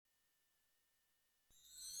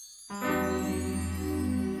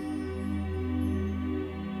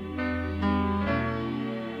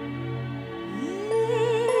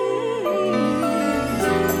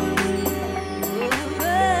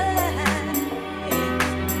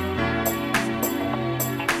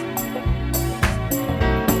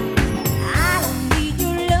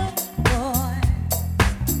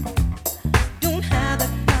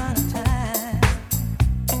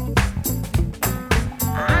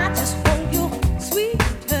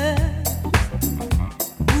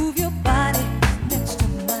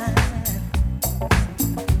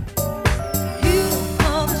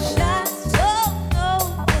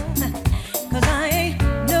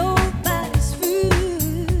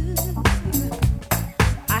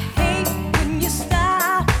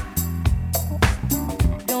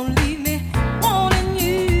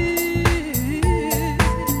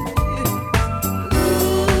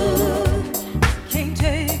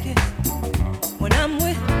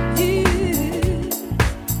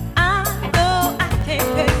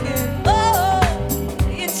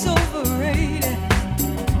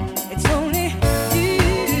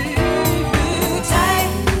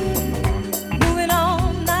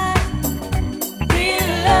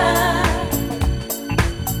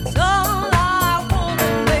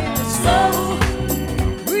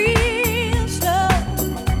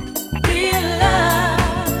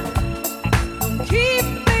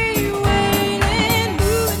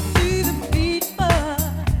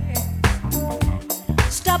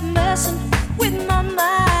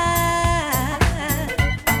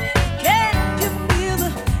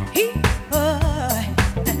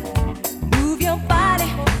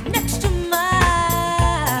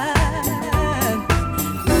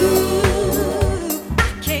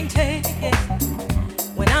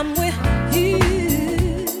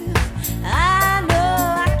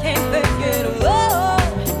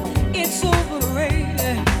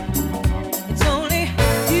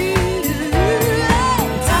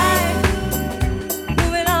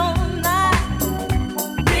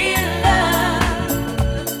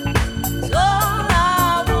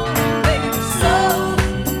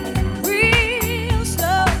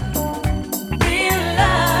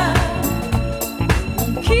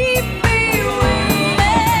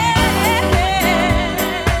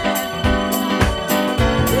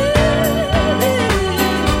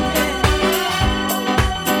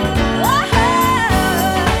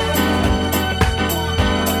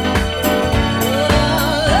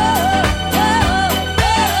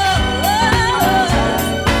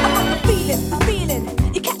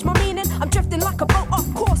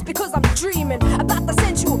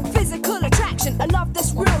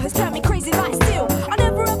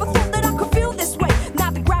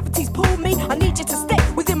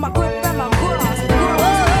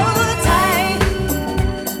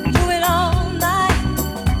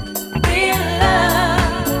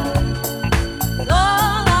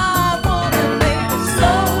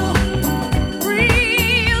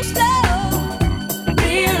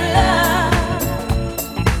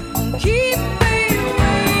Keep me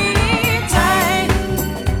waiting time,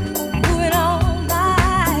 moving all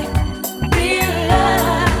night, real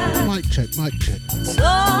love. Mic check, mic check. It's all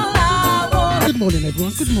I want. Good morning,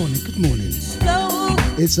 everyone. Good morning, good morning. Slow,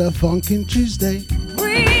 It's a funkin' Tuesday.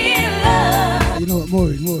 real love. You know what,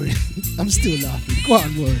 Maureen, I'm still laughing. Go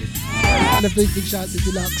on, Maureen. And a big shout to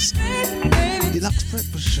Deluxe. Deluxe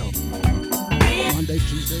Breakfast Show. Monday,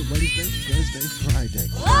 Tuesday, Wednesday, Thursday, Friday.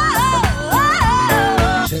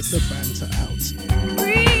 Check the banter out.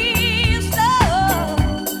 Real slow,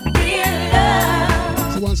 real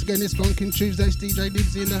love. So once again, it's Funkin' Tuesdays. DJ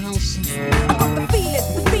Nibbsy in the house. I got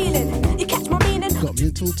the feeling, you catch my meaning? Got me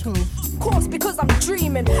until 12. Of course, because I'm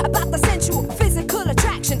dreaming about the sensual, physical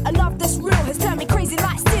attraction. A love this real has turned me crazy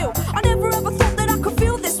like steel. I never ever thought that I could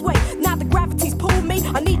feel this way. Now the gravity's pulled me,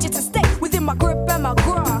 I need you to stay within my grip and my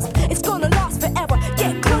grasp. It's gonna last forever,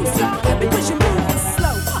 get closer, because you're moving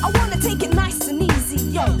slow. I wanna take it nice and easy,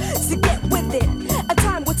 yo, so get with it. And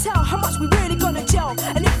time will tell how much we really gonna gel.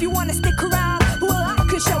 And if you wanna stick around, well, I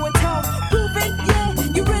can show and tell. Proving, yeah,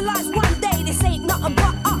 you realize one day this ain't nothing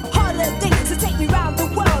but a holiday. So take me round the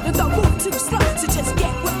world and don't move too slow. So just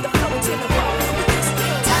get with the flow until the road with this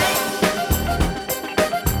real time.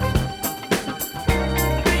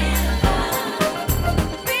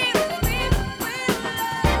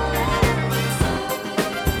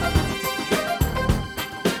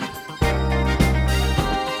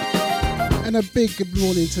 And a big good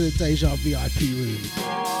morning to the Deja VIP room.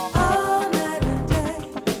 All night and day,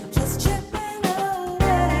 just chipping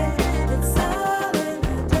away. It's all in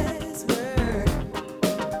a day's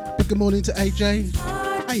work. Big good morning to AJ.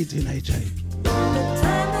 How you doing, AJ?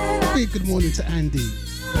 Big good morning to Andy.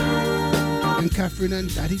 And Catherine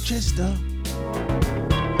and Daddy Chester.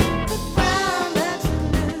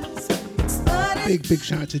 Big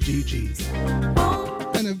shout out to Gigi.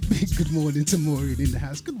 And a big good morning to Maureen in the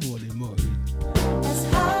house. Good morning, Maureen.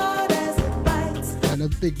 And a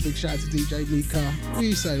big shout out to DJ Mika. What are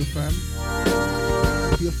you saying, fam?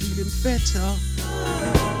 You're feeling better.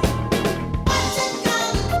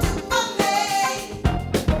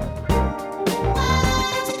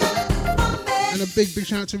 And a big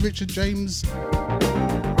shout out to Richard James.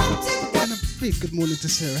 And a big good morning to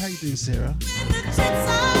Sarah. How you doing, Sarah?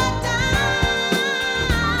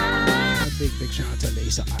 And a big shout out to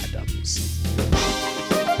Lisa Adams.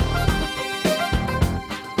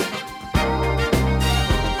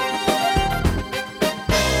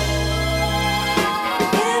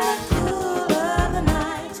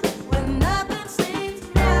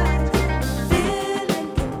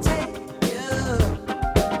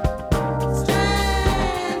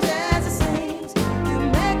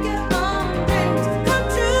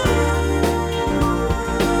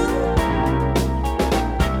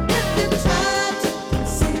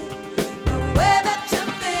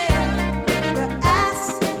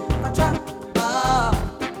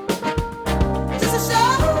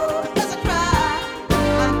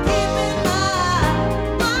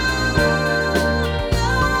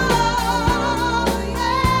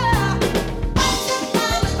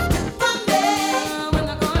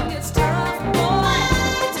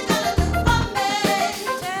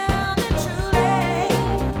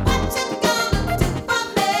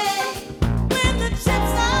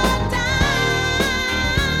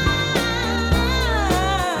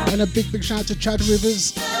 And a big shout out to Chad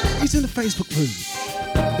Rivers. He's in the Facebook room.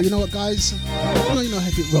 But you know what, guys? I know you know how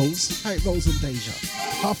it rolls. How it rolls on Deja.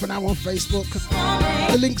 Half an hour on Facebook.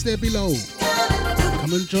 The link's there below.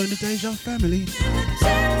 Come and join the Deja family.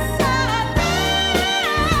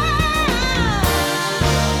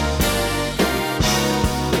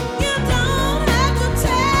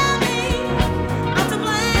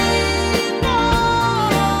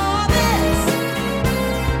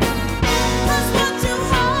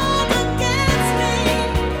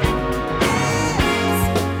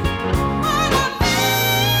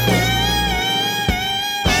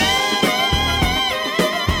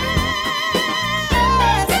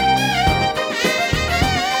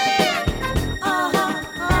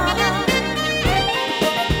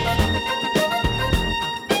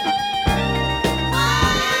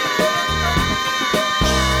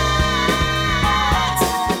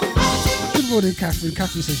 Catherine.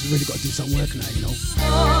 Catherine says she's really got to do some work now, you know.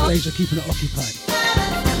 Deja keeping it occupied.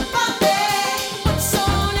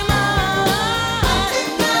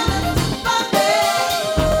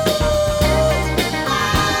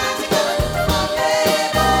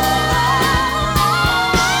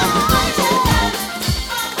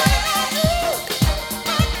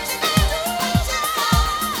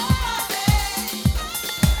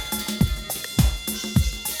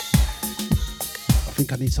 I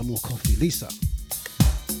think I need some more coffee. Lisa.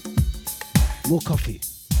 More coffee.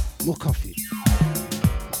 More coffee.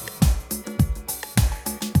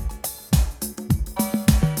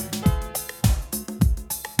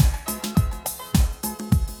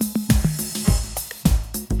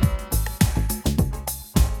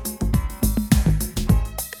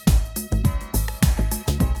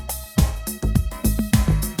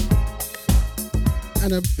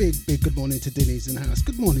 And a big, big good morning to Denny's in the house.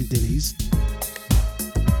 Good morning, Denny's.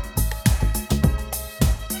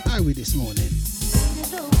 How are we this morning?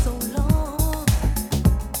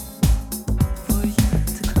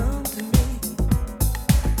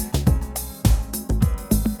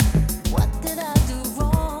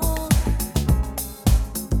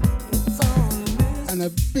 And a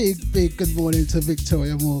big, big good morning to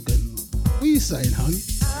Victoria Morgan. What are you saying, hun?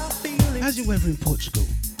 How's your weather in Portugal?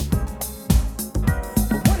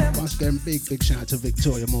 Once again, big, big shout out to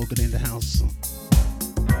Victoria Morgan in the house.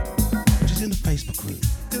 She's in the Facebook room.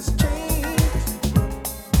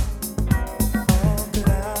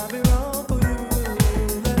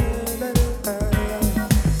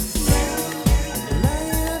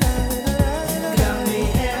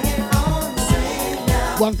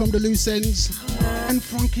 One from the loose ends and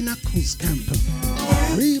Frankie Knuckles Camp.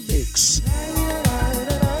 Remix.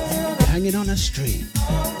 Hanging on a string.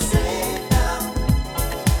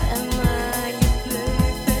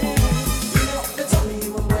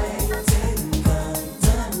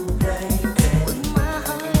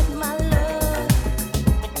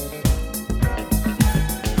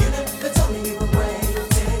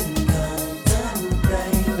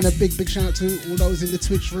 And a big, big shout out to all those in the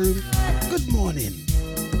Twitch room. Good morning.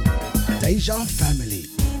 Deja family.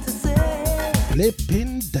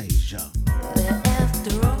 Flipping Deja.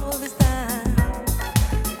 After all this time,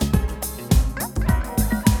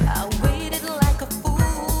 I waited like a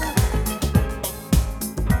fool.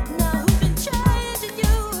 Now who's been changing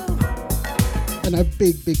you? And a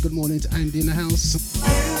big, big good morning to Andy in the house.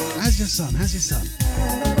 How's your son? How's your son?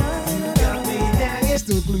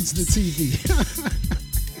 Still glued to the TV.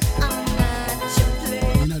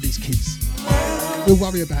 You know these kids. We'll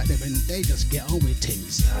worry about them and they just get on with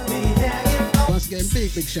things. Once again,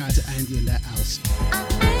 big, big shout out to Andy in that house.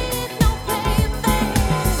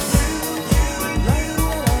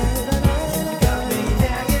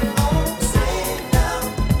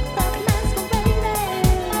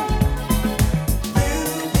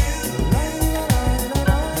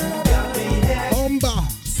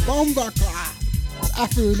 Bomba clap.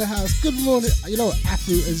 Afu in the house. Good morning. You know what?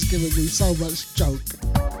 Afu has given me so much joke.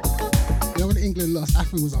 You know when England lost,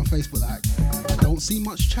 Afu was on Facebook like, I don't see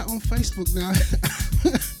much chat on Facebook now.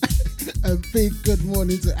 A big good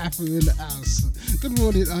morning to Afu in the house. Good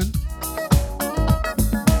morning, Anne.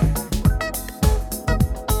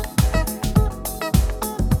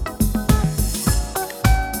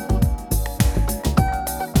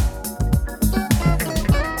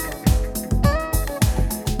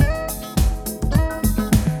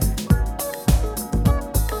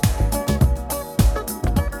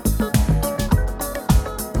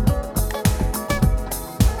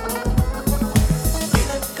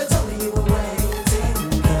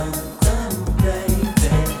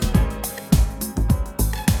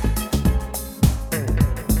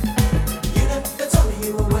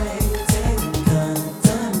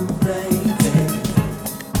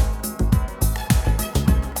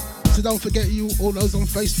 Don't forget you, all those on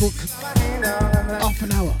Facebook. Half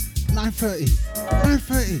an hour, 9:30,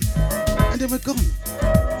 9:30, and then we're gone.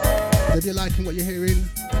 If you're liking what you're hearing,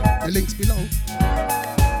 the link's below.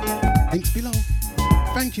 Links below.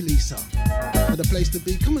 Thank you, Lisa, for the place to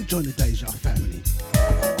be. Come and join the Deja family.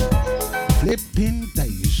 Flipping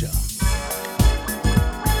Deja.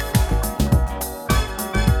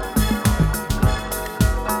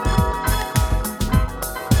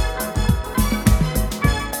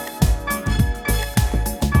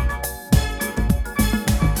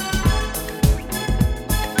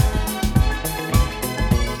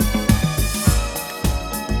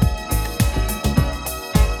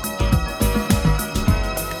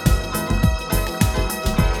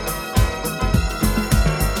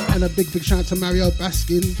 And a big, big shout out to Mario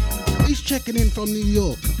Baskin. He's checking in from New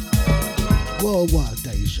York. Worldwide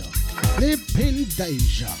Deja. Flipping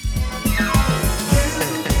Deja.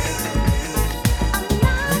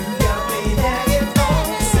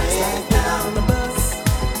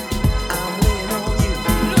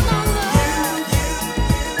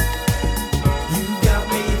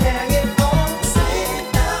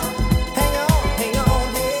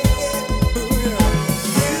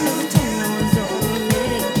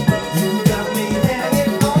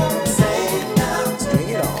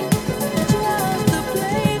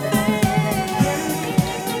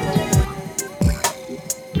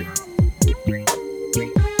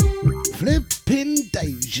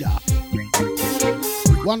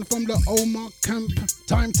 One from the Omar camp.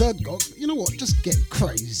 Time to go. You know what? Just get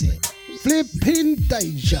crazy. Flipping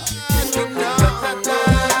Deja.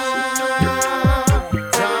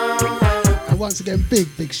 And once again,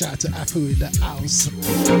 big shout out to Afu in the house.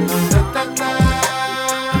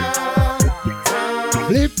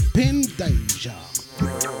 Flipping Deja.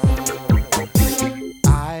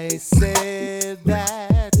 I said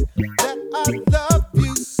that I love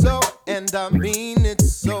you so, and I mean it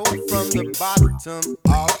so from the bottom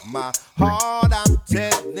of my heart. I'm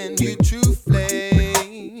telling you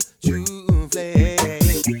truthfully,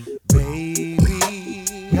 baby.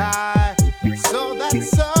 I saw that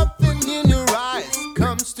something in your eyes.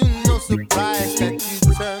 Comes to no surprise that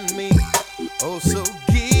you turn me oh so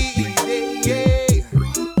giddy. Yeah.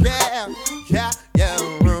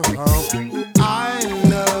 I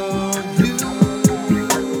love you.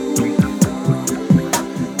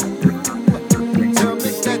 Tell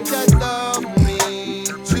me that you love me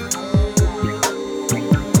too.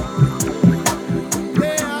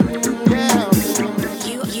 Yeah.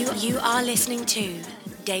 You are listening to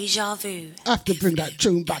Deja Vu. I have to bring that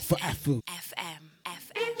tune back for Afu. FM.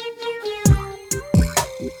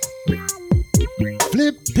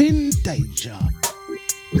 Flipping Deja.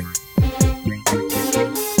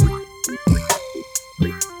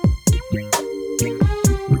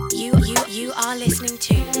 You are listening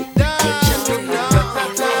to Deja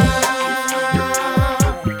Vu.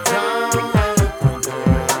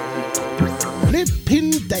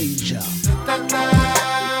 Flipping Deja.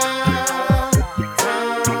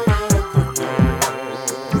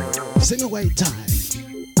 Sing away time.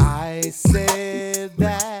 I said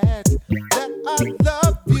that I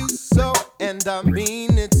love you so, and I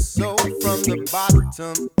mean it so from the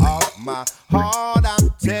bottom of my heart. I'm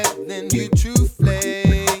telling you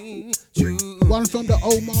truthfully. One from the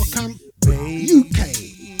Omar camp. Baby, UK.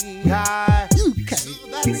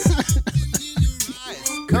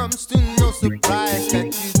 Comes to no surprise that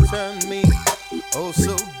you turn me oh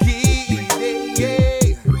so giddy. Yeah.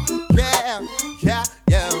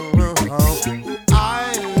 I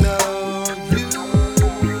love you.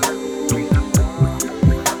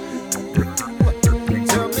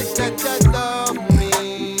 Tell me that you love me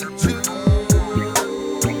too.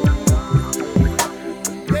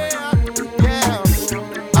 Yeah.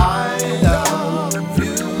 I love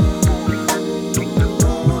you.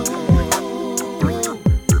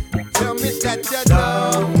 Tell me that you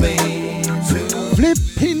love me too.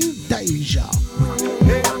 Flipping Deja.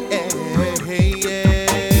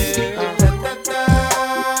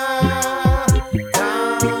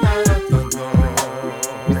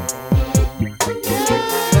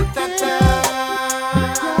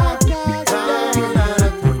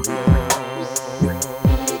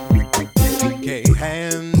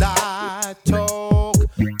 And I talk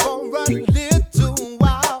for a little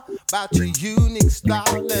while about your unique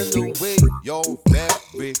style and the way your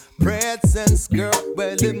very presence, girl,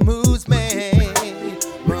 well it moves me.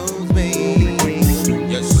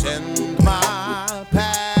 You send my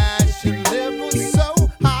passion level so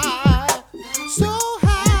high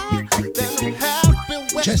that I'm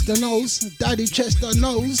happy when Chester knows. Daddy Chester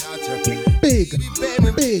knows. Big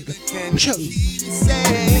show.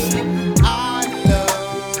 say I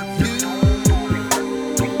love you.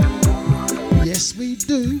 Yes, we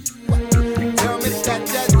do. Tell me that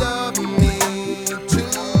you love me too.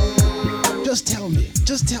 Just tell me.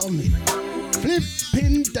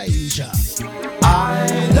 Flipping Deja. I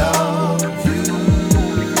love you.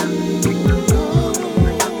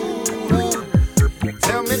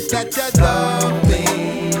 Tell me that you love me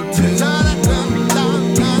too.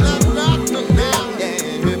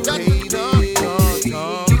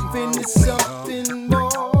 Giving you something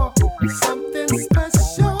more, something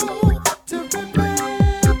special to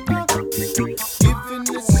remember. Giving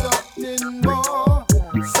you something more,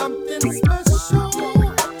 something special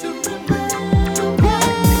to remember.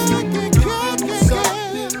 Giving you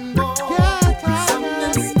something more,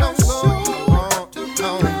 something special to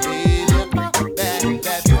remember. Giving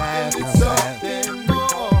you something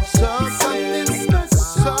more, something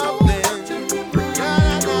special to remember.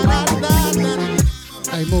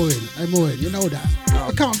 Hey, Maureen, you know that.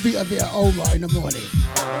 I can't beat a bit of Omar in the morning.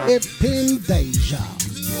 Flipping Deja.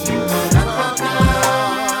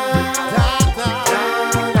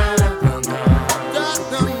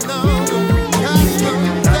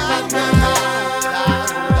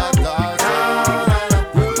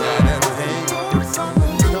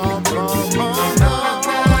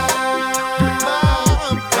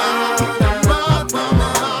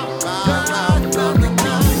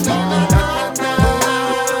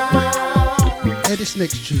 this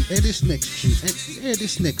next tune, hear this next tune, hear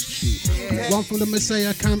this next tune. One from the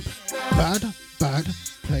Messiah camp. Bad, bad,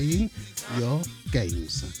 playing your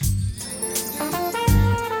games.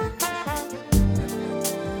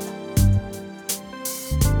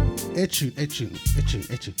 Air tune, air tune, air tune,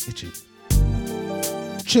 air tune, air tune.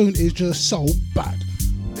 Tune is just so bad.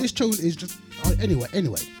 This tune is just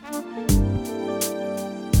anyway.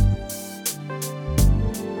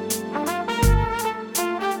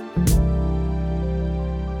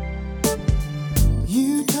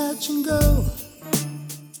 You touch and go,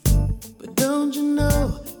 but don't you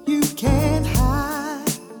know you can't hide?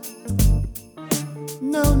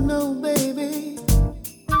 No, no, baby.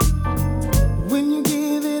 When you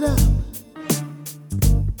give it up,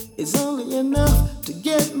 it's only enough to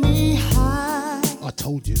get me high. I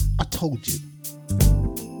told you.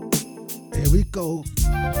 Here we go.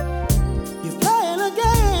 You're playing a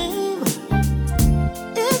game.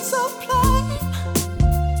 It's so plain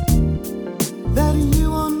that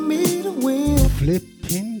you want me to win.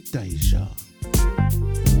 Flipping Deja.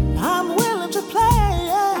 I'm willing to play,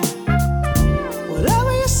 yeah.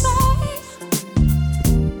 Whatever you say.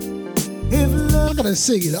 If love, I'm gonna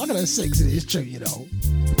sing it. I'm gonna sing to this tune, you know.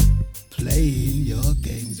 Playing your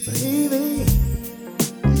games, baby.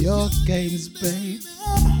 baby, Your games, babe.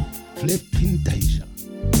 Flipping Deja.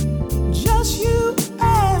 just you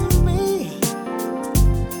and me,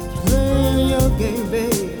 playing your game,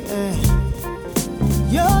 baby.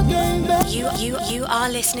 Your game, baby. You are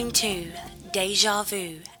listening to Deja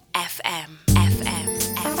Vu FM.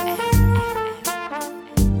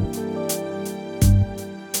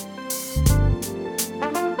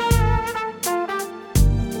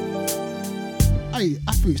 Hey,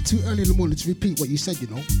 I thought it's too early in the morning to repeat what you said, you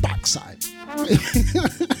know. Backside.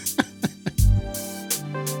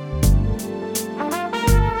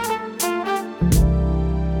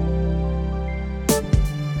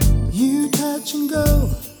 You touch and go,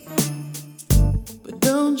 but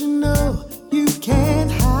don't you know you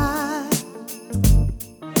can't hide?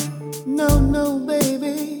 No, no,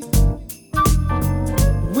 baby.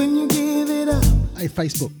 When you give it up, Hey,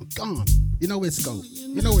 Facebook, gone. You know where to go.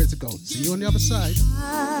 You know where to go. See you on the other side.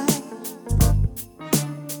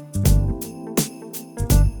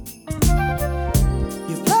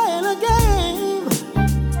 you're playing a game.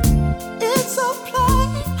 It's so plain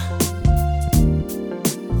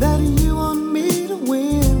that you want me to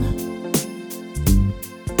win.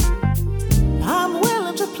 I'm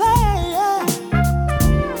willing to play, yeah.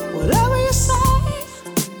 Whatever you say.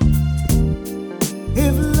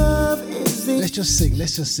 If love is the Let's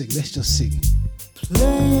just sing.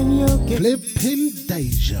 playing your game, Flipping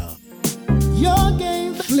Deja. your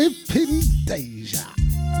game, Flipping Deja.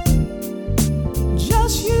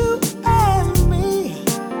 just you and me,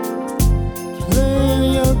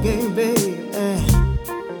 playing your game, baby.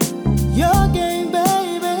 Your game,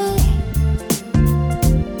 baby.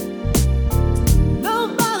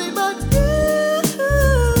 Nobody but you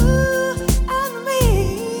and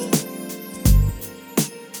me.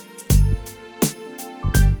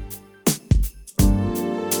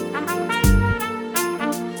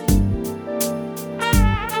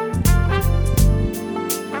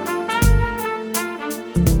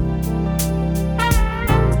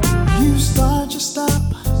 You start, you stop.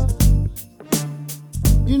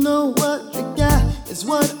 You know what you got is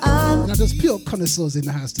what I Now, there's pure connoisseurs in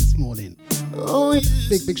the house this morning. know.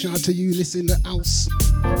 Big shout out to you, listen in the house.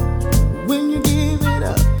 When you give it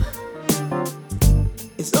up,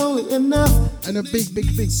 it's only enough. And a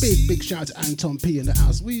big shout out to Anton P in the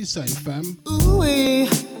house. What are you saying, fam? Ooh-wee,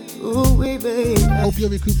 baby. Hope you're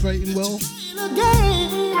recuperating well. In a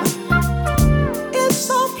game, it's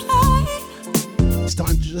so plain It's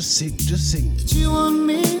time to just sing. that you want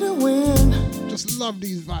me to win. Just love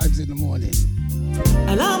these vibes in the morning.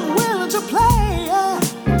 And I'm willing to play, yeah.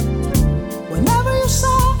 Whenever you say,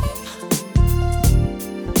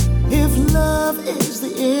 if love is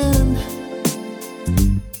the end,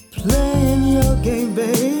 playing your game,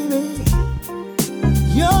 baby.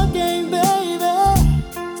 Your game, baby.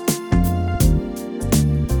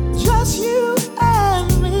 Just you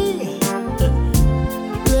and me,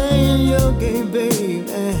 playing your game,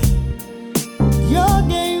 baby. Your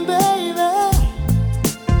game, baby.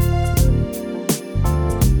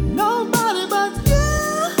 Nobody but you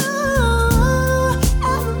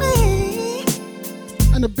and me.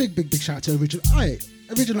 And a big shout out to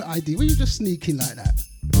Original ID. Were you just sneaking like that?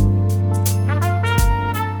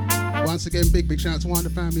 Once again, big shout out to one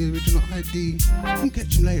of the family, Original ID. You can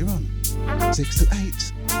catch him later on, 6 to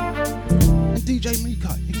 8. And DJ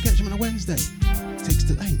Mika, you can catch him on a Wednesday, 6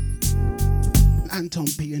 to 8. And Anton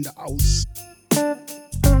P in the house.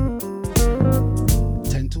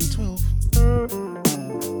 12.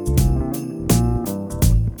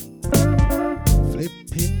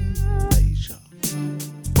 Flipping Asia.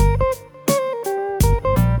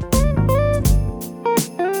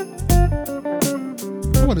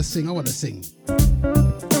 I want to sing, I want to sing.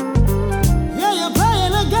 Yeah, you're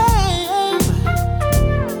playing a game.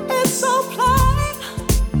 It's so plain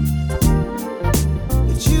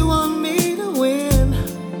that you want me to win.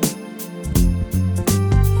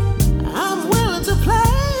 I'm willing to play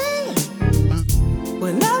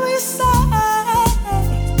whenever you say.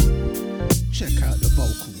 Check out the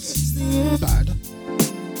vocals. Bad.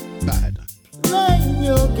 Bad. Playing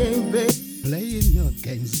your game, baby. Playing your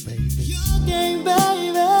games, baby. Your game, baby.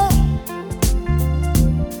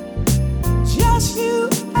 Just you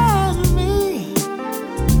and me.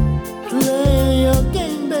 Playing your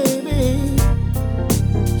game, baby.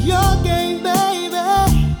 Your game, baby.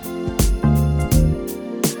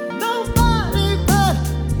 Nobody but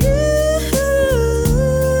you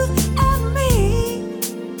and me.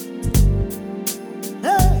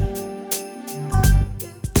 Hey.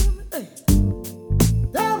 Hey.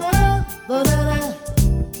 Da-ba-da-ba-da-da.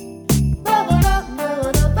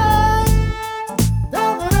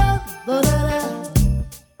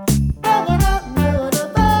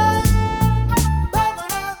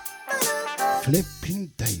 Flipping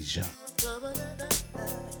Deja.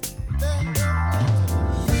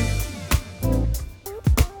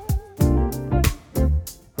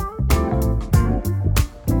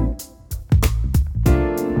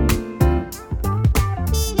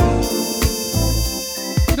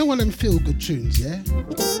 You know one of them feel good tunes, yeah?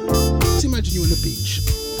 Just imagine you on the beach.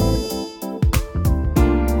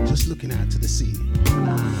 Just looking out to the sea.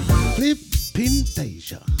 Flipping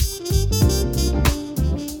Deja.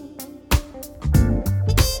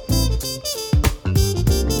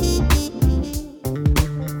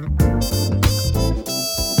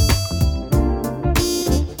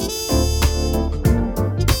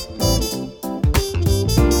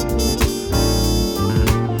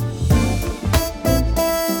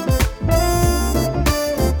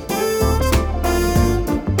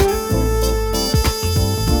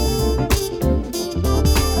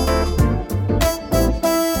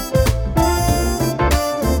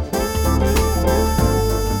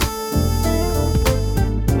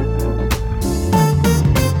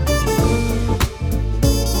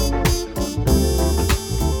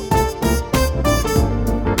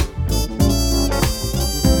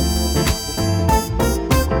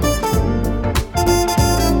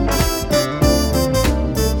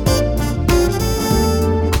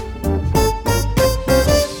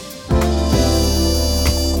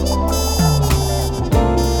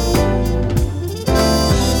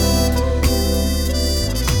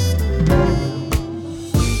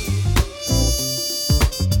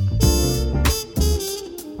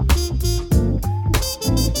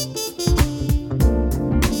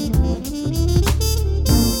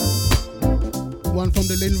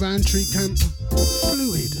 Tree camp,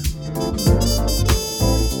 fluid.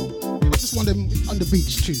 I just want them on the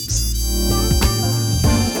beach tunes.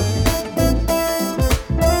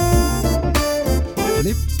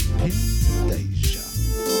 Flipping Deja.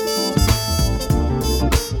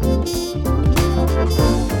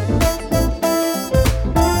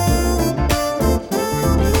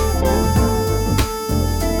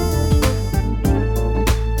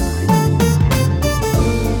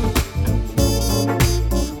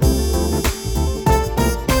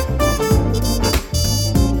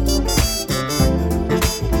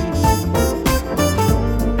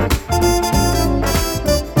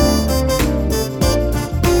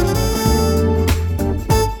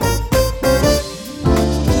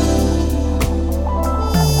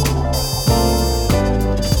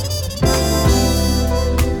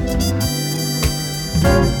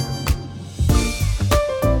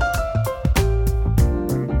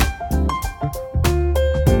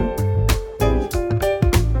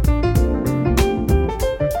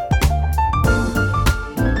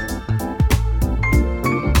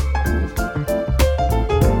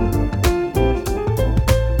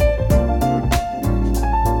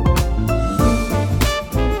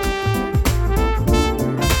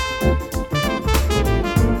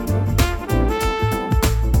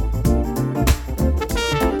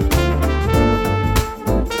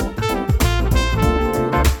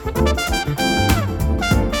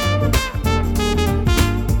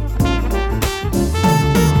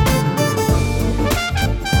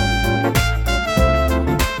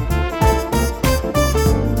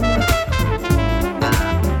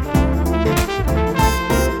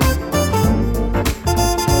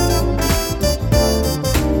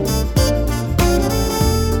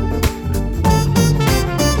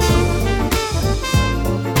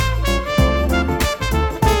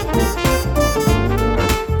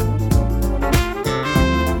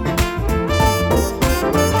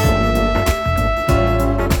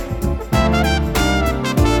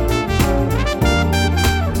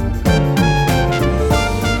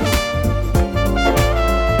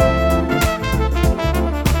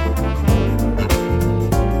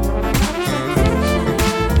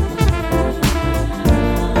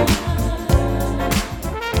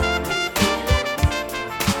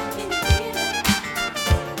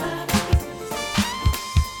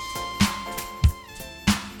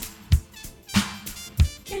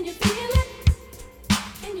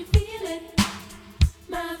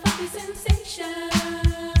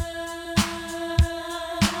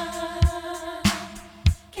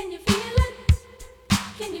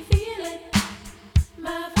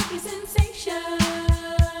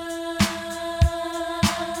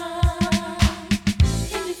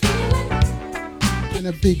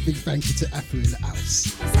 a big, big thank you to Afu in the house.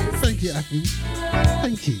 Thank you, Afu.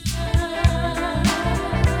 Thank you.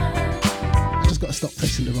 I just got to stop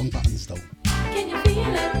pressing the wrong buttons though. Can you feel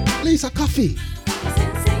it? Lisa, coffee.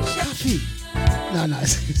 Sensation. Coffee. No,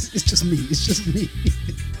 it's just me. It's just me.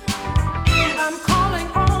 I'm calling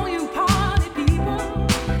all you party people.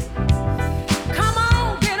 Come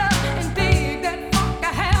on, get up and dig that funk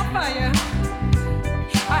I have for you.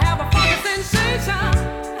 I have a funky sensation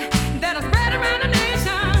that is spread around the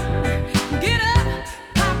nation. Get up,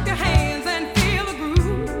 clap your hands and feel the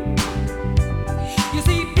groove. You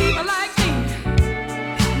see, people like me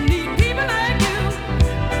need people like you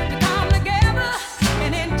to come together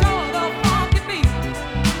and enjoy the funky beat.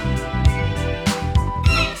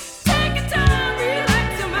 Take your time,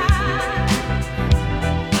 relax your mind.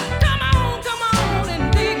 Come on and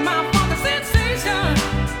dig my funky sensation.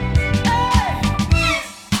 Hey.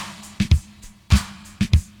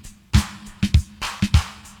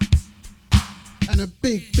 And a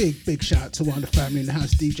big, big, big shout out to one of the family in the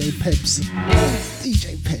house, DJ Peps.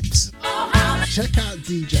 DJ Peps. Check out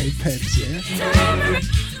DJ Peps, yeah?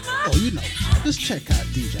 Oh, you know, just check out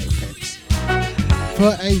DJ Peps. For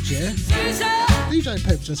her age, yeah? DJ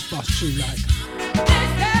Peps just bust through like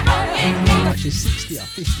she's 60 or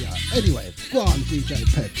 50 or anyway, go on DJ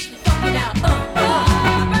Peps.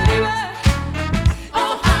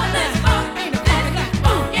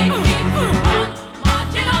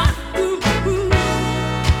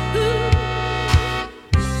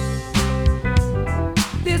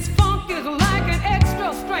 This funk is like an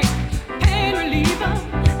extra strength pain reliever.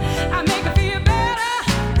 I make it feel better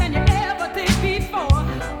than you ever did before.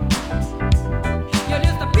 You're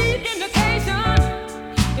just a beat indication.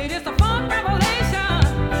 It is the funk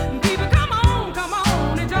revelation. People, come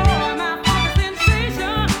on, enjoy my funky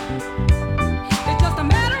sensation. It's just a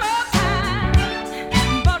matter of time.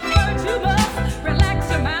 But first you must relax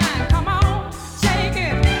your mind. Come on, shake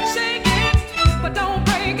it, but don't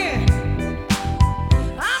break it.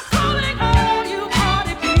 I'm calling all you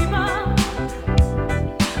party people.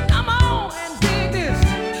 Come on and dig this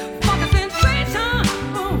funky sensation.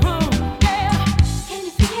 Yeah. Can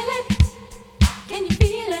you feel it? Can you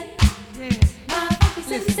feel it? Yeah. My funky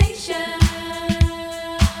sensation.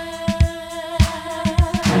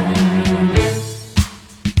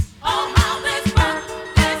 Oh, how this funky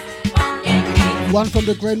beat. One from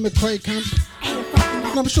the Gren McCrae camp.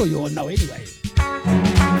 And I'm sure you all know anyway.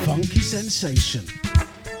 Funky Sensation.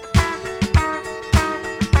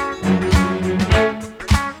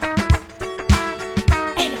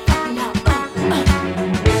 Ain't it funky now?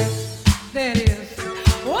 There it is.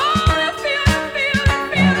 Oh, I feel it.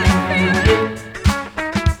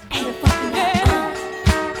 Ain't it funky now? Yeah.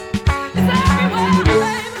 It's everywhere,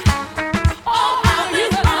 baby. Oh, how you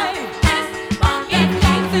like this funky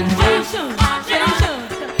sensation.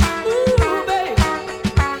 Ooh, baby.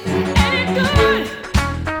 Ain't it good?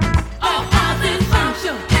 Oh, how this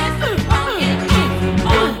function.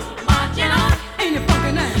 Ain't it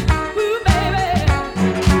funky now? Ooh, baby.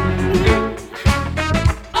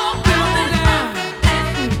 Oh, how this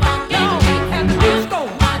funky. Yo, at the disco.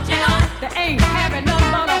 They ain't having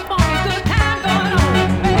nothing but a funky good time going on,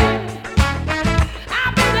 baby.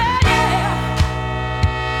 I'll be there, yeah.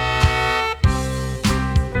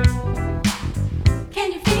 Can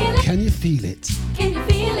you feel it? Can you feel it? Can you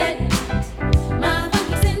feel it? My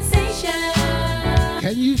funky sensation.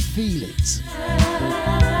 Can you feel it?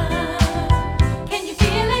 Can you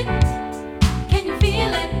feel it? Can you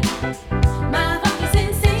feel it? My funky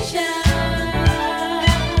sensation.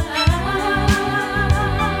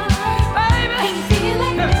 Baby, Can you feel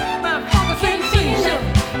it? my funky sensation,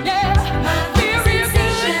 yeah. Feel real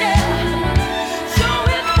good, yeah. So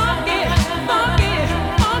it's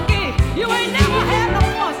funky. You ain't never had no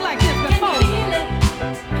funk like this Can before. you feel it?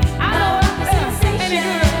 I know it. Ain't it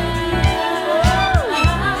good?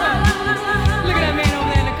 Look at that man over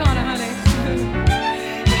there in the corner, honey.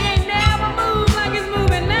 He ain't never moved like it's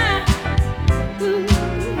moving now.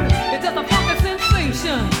 It's just a funky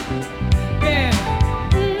sensation, yeah.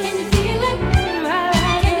 Can you feel it?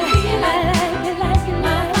 Can you feel it?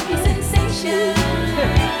 My funky sensation.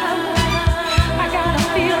 I gotta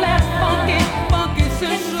feel that funky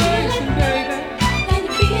sensation, baby. Can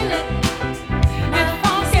you feel it? It's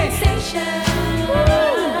funky. Sensation.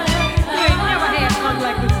 You ain't never had funk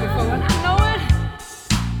like this before, and I know it.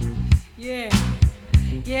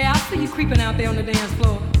 Yeah, I see you creeping out there on the dance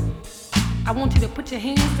floor. I want you to put your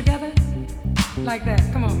hands together like that.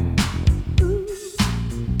 Come on. Ooh.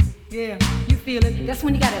 Yeah, you feel it. That's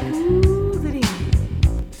when you gotta ooze it in.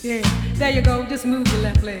 Yeah, there you go. Just move your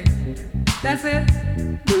left leg. That's it.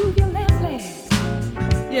 Move your left leg.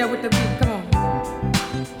 Yeah, with the beat. Come on.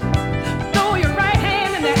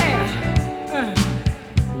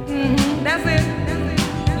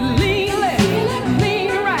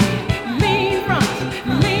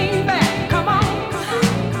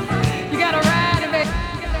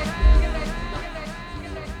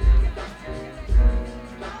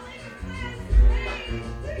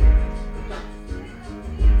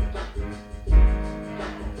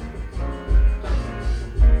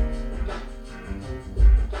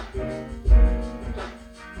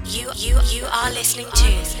 You are listening to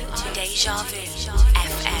Deja Vu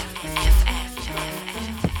FM.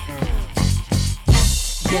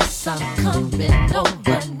 Yes, I'm coming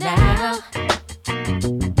over now.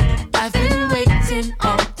 I've been waiting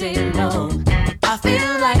all day long. I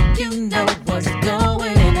feel like you know what's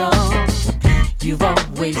going on. You've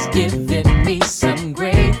always given me some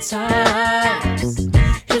great times.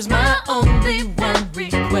 Here's my only one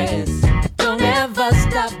request. Don't ever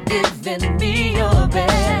stop giving me your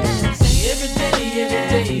best. Every day, every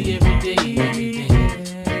day, every day, every day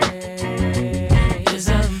is a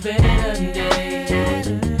better day.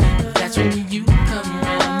 That's when you come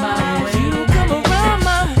around my way. You come around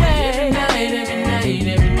my way. Every night, every night,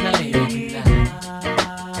 every night, every night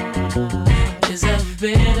is a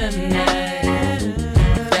better night.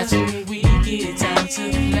 That's when we get time to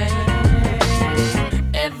play.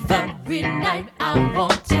 Every night I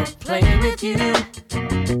want to play with you.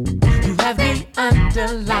 You have me under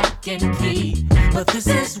lock and key, but this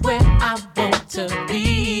is where I want to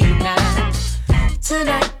be now.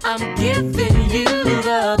 Tonight I'm giving you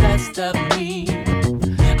the best of me.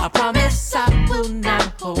 I promise I will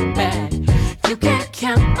not hold back. You can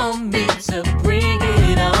count on me to bring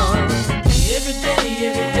it on. Every day,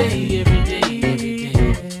 every day, every day,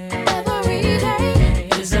 every day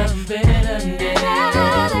is a better day.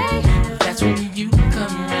 That's when you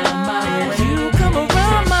come around my way. You come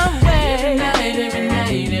around my way. Every night, every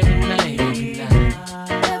night, every night,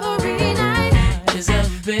 every night is a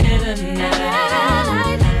better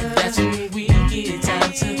night. That's when we get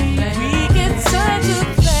time to play. We get time to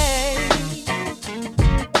play.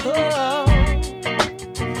 Oh,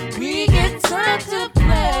 we get time to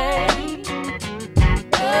play.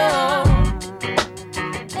 Oh,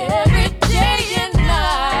 every day and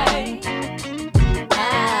night.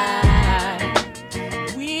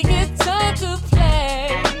 We get time to play.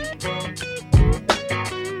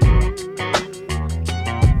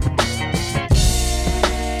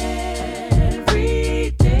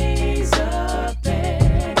 Every day's a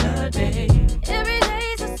better day. Every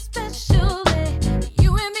day's a special day. You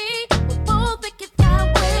and me, we both make it that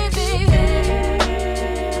way, baby.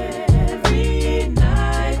 Every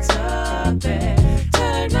night's a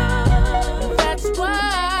better night. That's why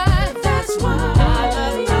I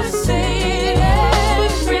love to say it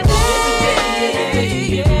every day.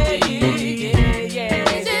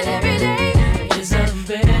 Every day is a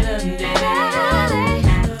better day.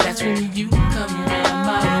 That's when you come around my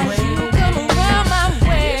way. You come around my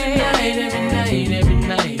way. Every night, every night, every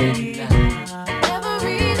night,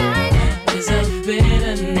 every night is a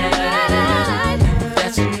better night.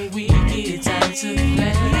 That's when we get time to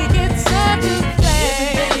play. We get time to play.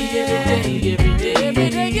 Every day, every day, every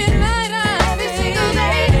day, good night, every single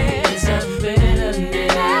day is a better day.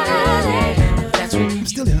 That's when I'm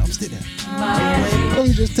still here. my way. Or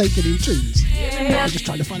you just taking in tunes. I'm just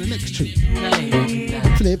trying to find the next tune.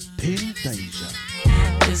 Flipping Deja.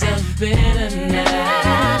 Is a better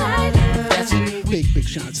night. That's when we Big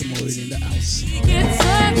shout out to Maureen in the house. get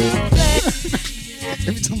time to play.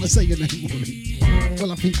 Every time I say your name, Maureen,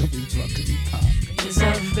 well, I think of you Rockley Park. Is a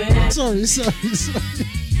better. Sorry.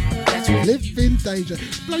 That's when Flipping Deja.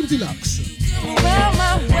 Blame Deluxe. around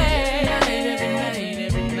my way. Every night,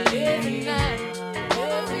 every night, every night,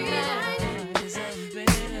 every night is a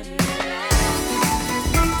better night.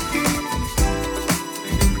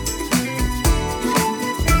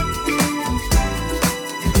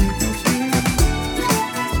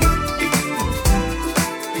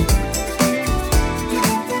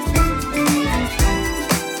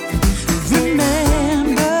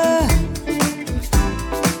 Remember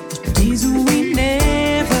days when we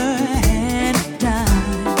never had a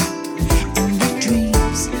dime, and the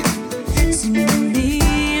dreams seemed a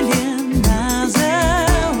million miles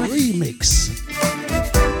away. Remix.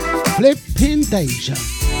 Flipping Deja.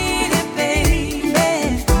 Baby,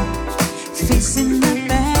 facing the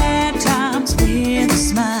bad times with a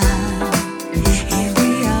smile. Here we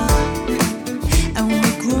are, and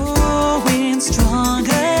we're growing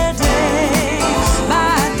stronger day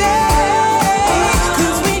by day.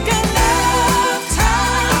 'Cause we got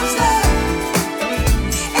lifetimes love.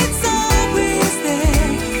 It's always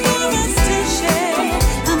there for us to share.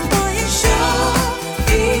 And boy, it sure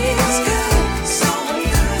feels good, so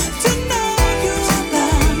good to know you're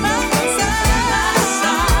by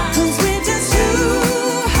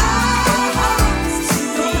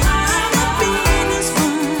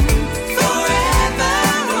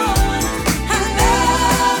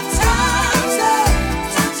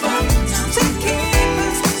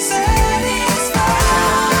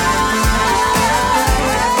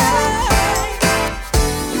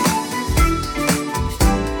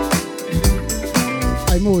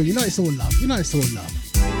Maureen, you know it's all love. You know it's all love.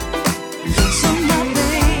 So my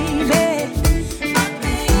baby,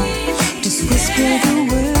 just whisper the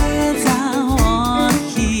words I want to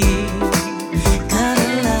hear. Gotta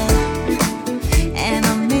love, and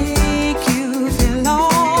I'll make you feel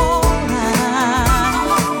alright.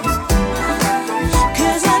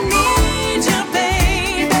 'Cause I need you,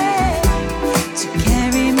 baby, to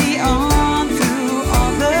carry me on through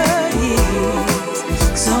all the years.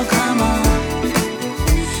 So come on,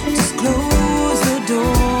 just close the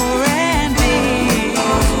door and be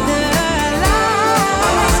the light.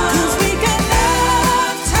 'Cause we got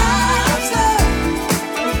love times love.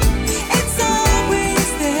 It's always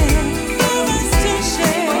there for us to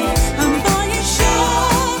share. And boy, it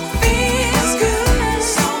sure feels good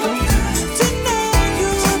to know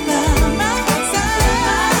you're by my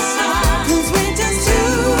side. 'Cause we're just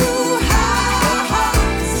two high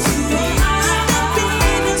hearts that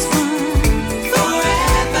beat us one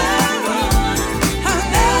forever on. Our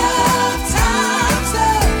love times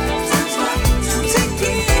love to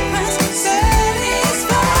keep us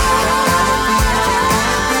satisfied.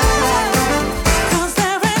 'Cause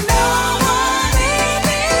there ain't no one in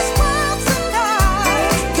this world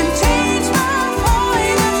tonight can change my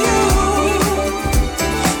point of view.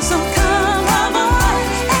 So come on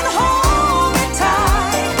and hold me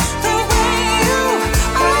tight the way you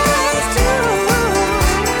always do.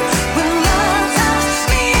 When love touches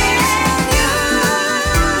me and you.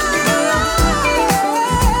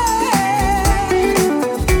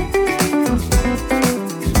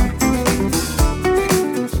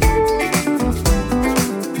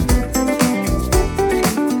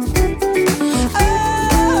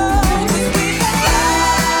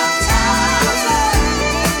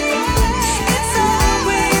 It's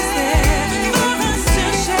always there for us to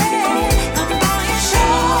share. And boy, it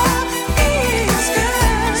sure feels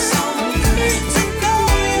good to know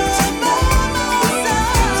you're by my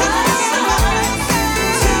side.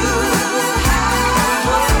 Two high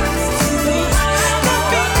hearts that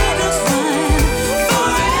beat us one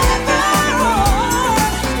forever on.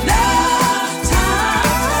 Love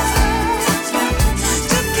times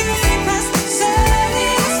to keep us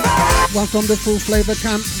satisfied. One from the Full Flavor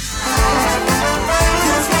Camp.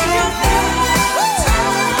 'Cause we got love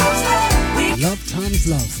times love. Love times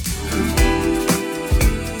love.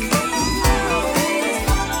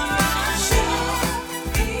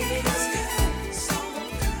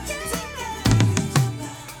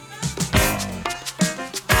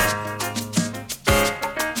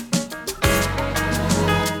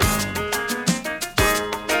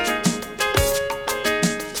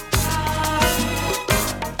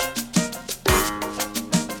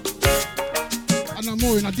 I know,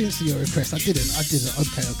 Maureen, I didn't see your request. I didn't.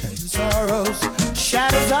 Okay. Sorrows,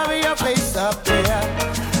 shadows of your face up there.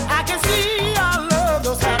 I can see all of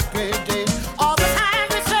those happy days. All the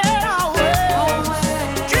times we said always.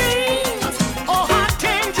 Dreams, oh how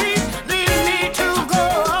can dreams lead me to go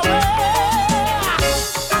away?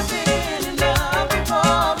 I've been in love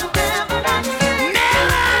before, but never like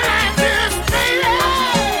this, baby.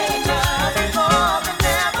 Love before, but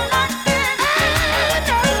never like this.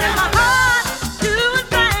 And my heart to a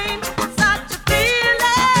flame, such a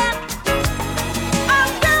feeling. Oh,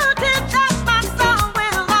 good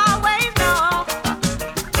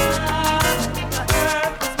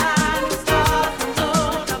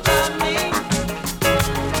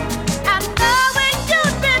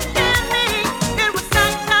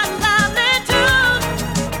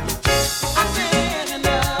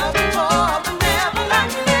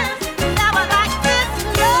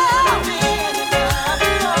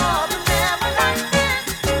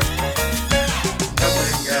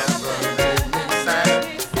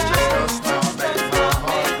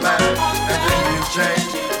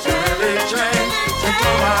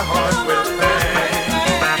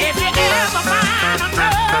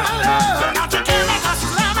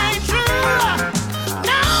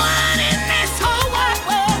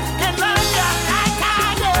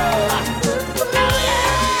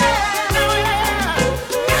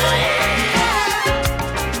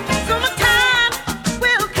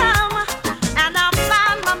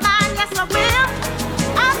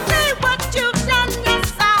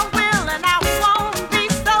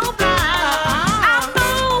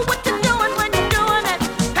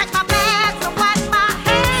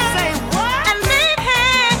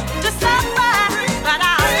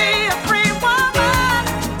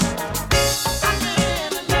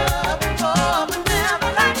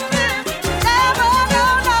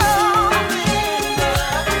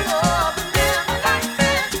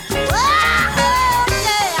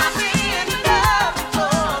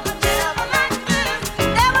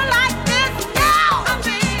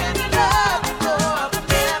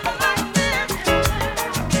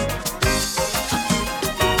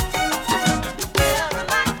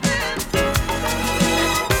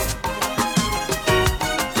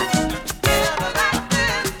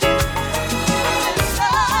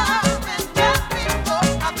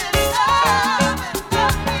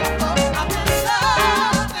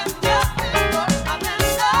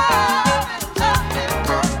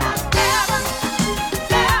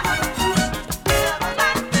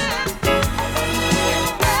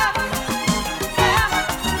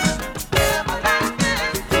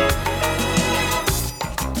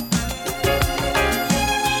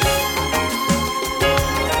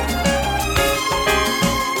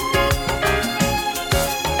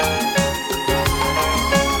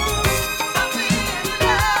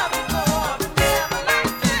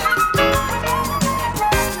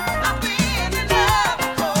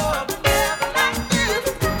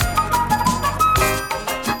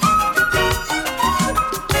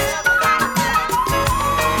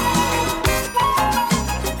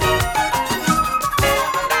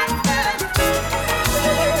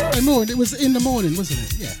Hey, morning. It was In the Morning, wasn't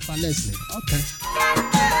it? Yeah, by Leslie. Okay.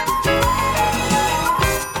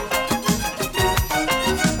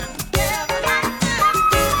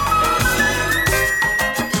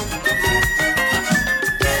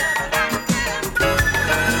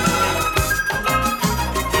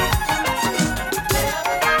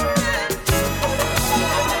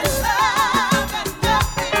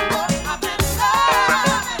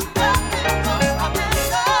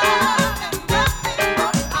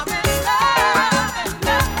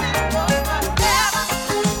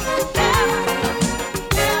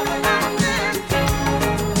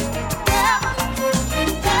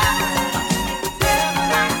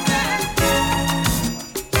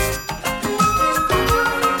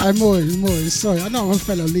 More, sorry, I know I'm a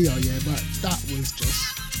fellow Leo, yeah, but that was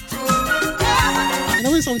just... You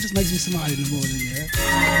know when someone just makes you smile in the morning, yeah?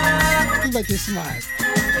 Just make you smile.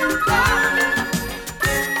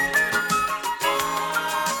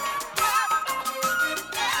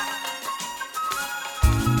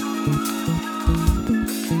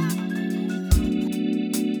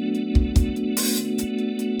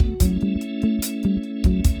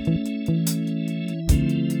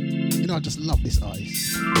 You know, I just love this artist.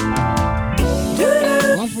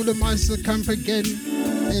 One for the Meister Camp again.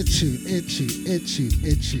 Itchy.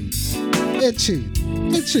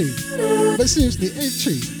 But seriously,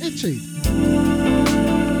 itchy.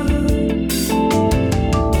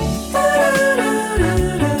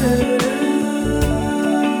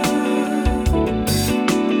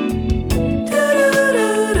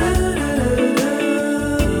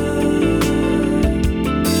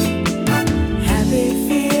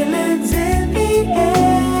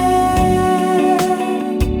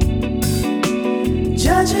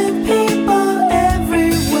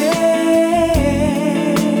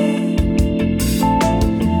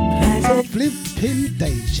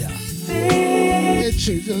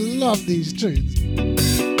 Just love these tunes.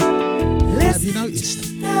 Have you noticed?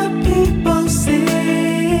 The people sing.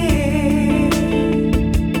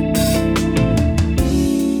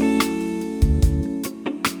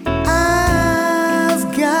 I've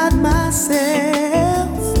got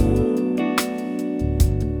myself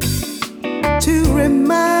to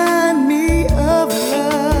remind me of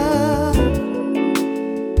love.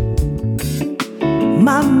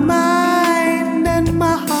 My mind and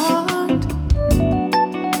my heart.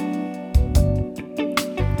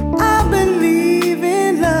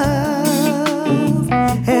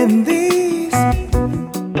 And these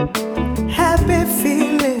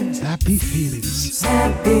happy feelings.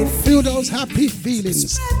 Feel those happy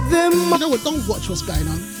feelings. You know what? Don't watch what's going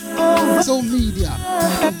on. It's all media.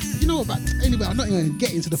 You know about, anyway, I'm not even going to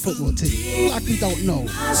get into the football team. Like we don't know.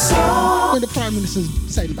 When the Prime Minister's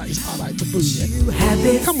saying about it's alright to boo,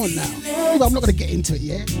 yeah? Come on now. Anyway, I'm not going to get into it,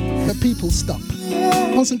 yeah? But people stop.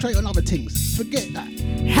 Concentrate on other things. Forget that.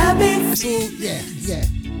 It's all, yeah.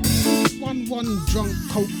 One drunk,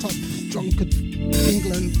 coked up, drunken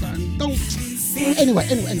England fan. Don't. Anyway.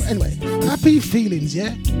 Happy feelings,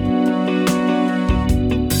 yeah?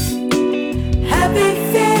 Happy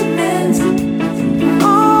feelings.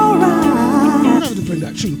 Alright. I'm going to bring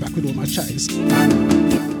that tune back with all my chatters.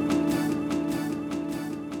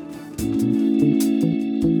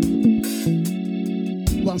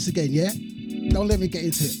 Once again, yeah? Don't let me get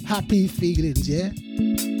into it. Happy feelings, yeah?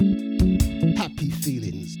 Happy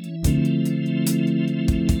feelings.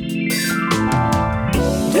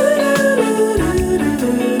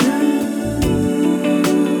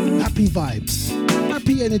 Happy vibes,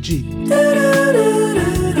 happy energy.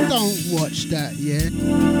 Don't watch that, yeah?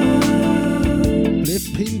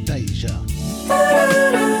 Flipping Deja.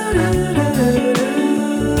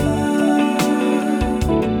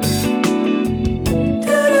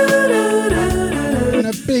 And a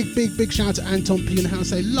big shout out to Anton P in the house.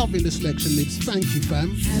 Say, loving the selection, Nibs. Thank you,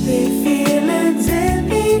 fam. Happy feelings in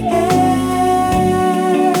the air.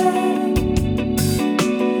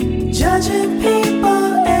 Judging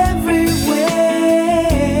people everywhere.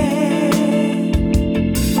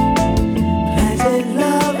 Planting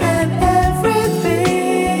love and everything.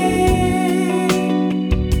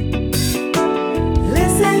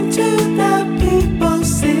 Listen to the people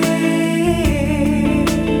sing.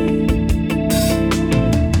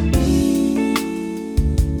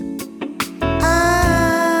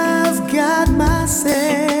 I've got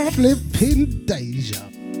myself Flipping Deja.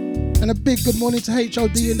 And a big good morning to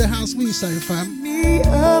HOD in the house. We say, fam. me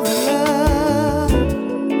of love.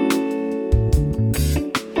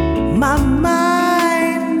 My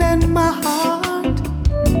mind and my heart.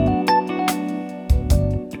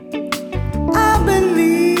 I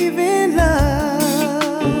believe in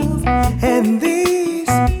love. And these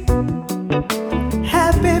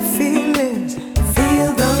happy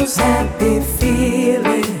those happy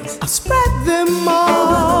feelings. I spread them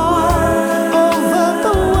all over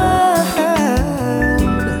the world.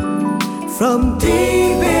 From deep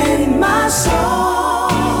in my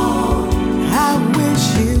soul, I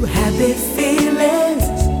wish you happy feelings.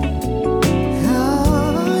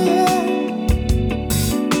 Oh yeah,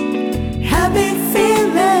 happy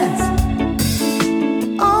feelings.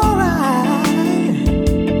 Alright,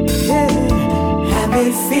 yeah,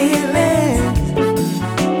 happy feelings.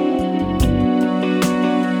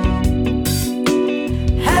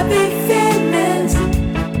 Happy feelings.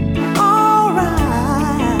 Alright.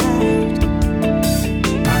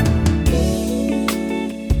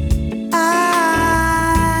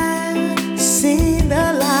 I've seen the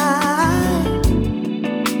light,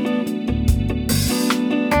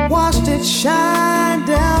 watched it shine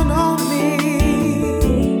down on me.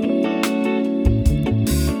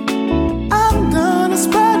 I'm gonna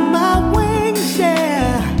spread my wings,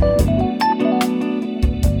 yeah,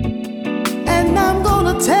 and I'm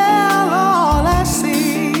gonna tell all I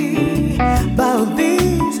see about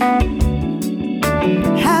these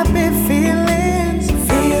happy feelings.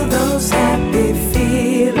 Feel those happy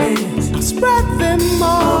feelings. I spread them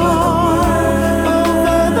all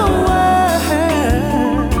over the world.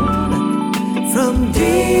 From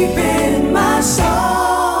deep in my soul.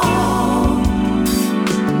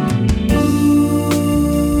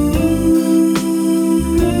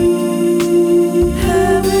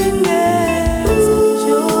 Happiness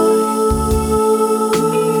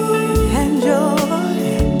and joy.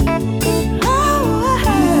 Oh,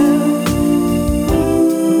 I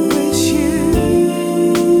wish you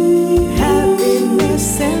happiness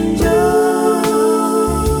and joy.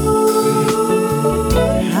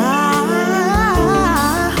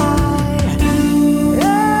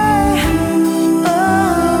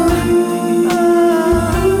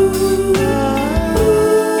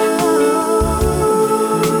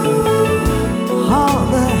 All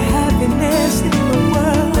the happiness in the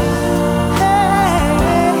world.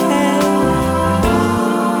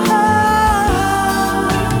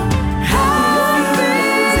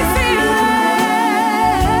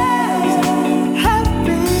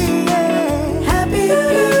 Happy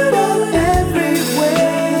people everywhere.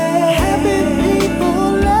 Happy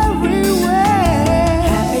people everywhere.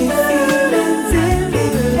 Happy feelings in the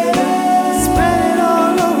air. Spread it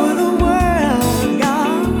all over the world,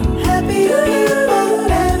 y'all. Happy people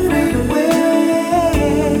everywhere.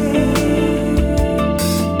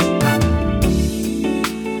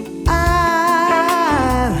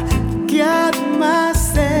 I've got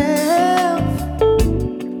myself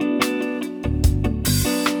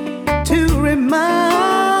to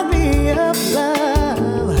remind me of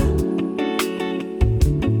love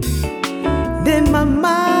in my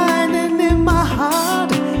mind and in my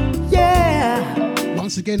heart, yeah.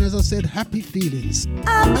 Once again, as I said, happy feelings,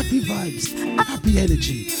 happy vibes, happy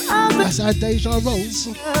energy. That's how Deja rolls.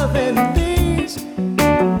 Loving these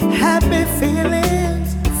happy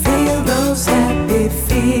feelings. Feel those happy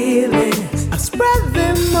feelings. I spread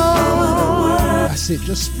them all. That's it,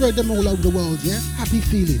 just spread them all over the world, yeah? Happy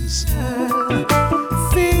feelings.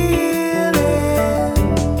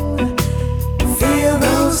 Feel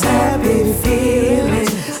those happy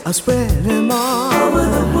feelings. I spread them all over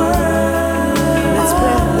the world. I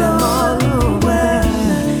spread them all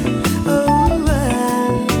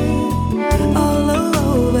all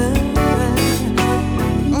over.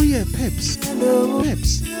 Oh yeah, Peps.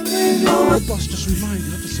 Peps. My boss just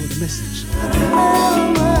reminded, I just saw the message.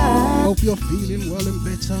 Hope you're feeling well and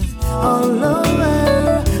better. All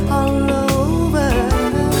over, all over.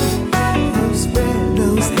 Spread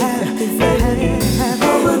those happy feelings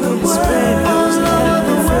over the world. All over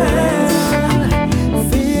the world.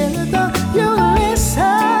 Feel it though you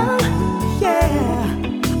listen,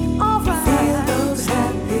 yeah. Alright. Feel those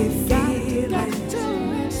happy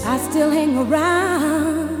feelings. I still hang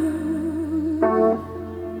around.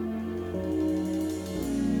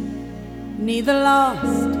 Neither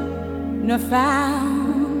lost nor found.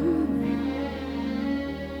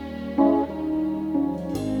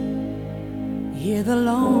 Hear the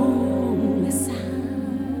lonely sound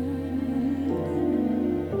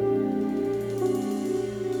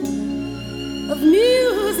of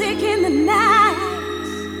music in the night.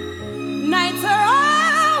 Nights are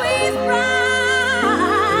always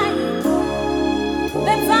bright.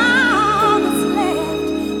 That's all that's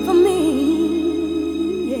left for me.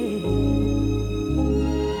 Yeah.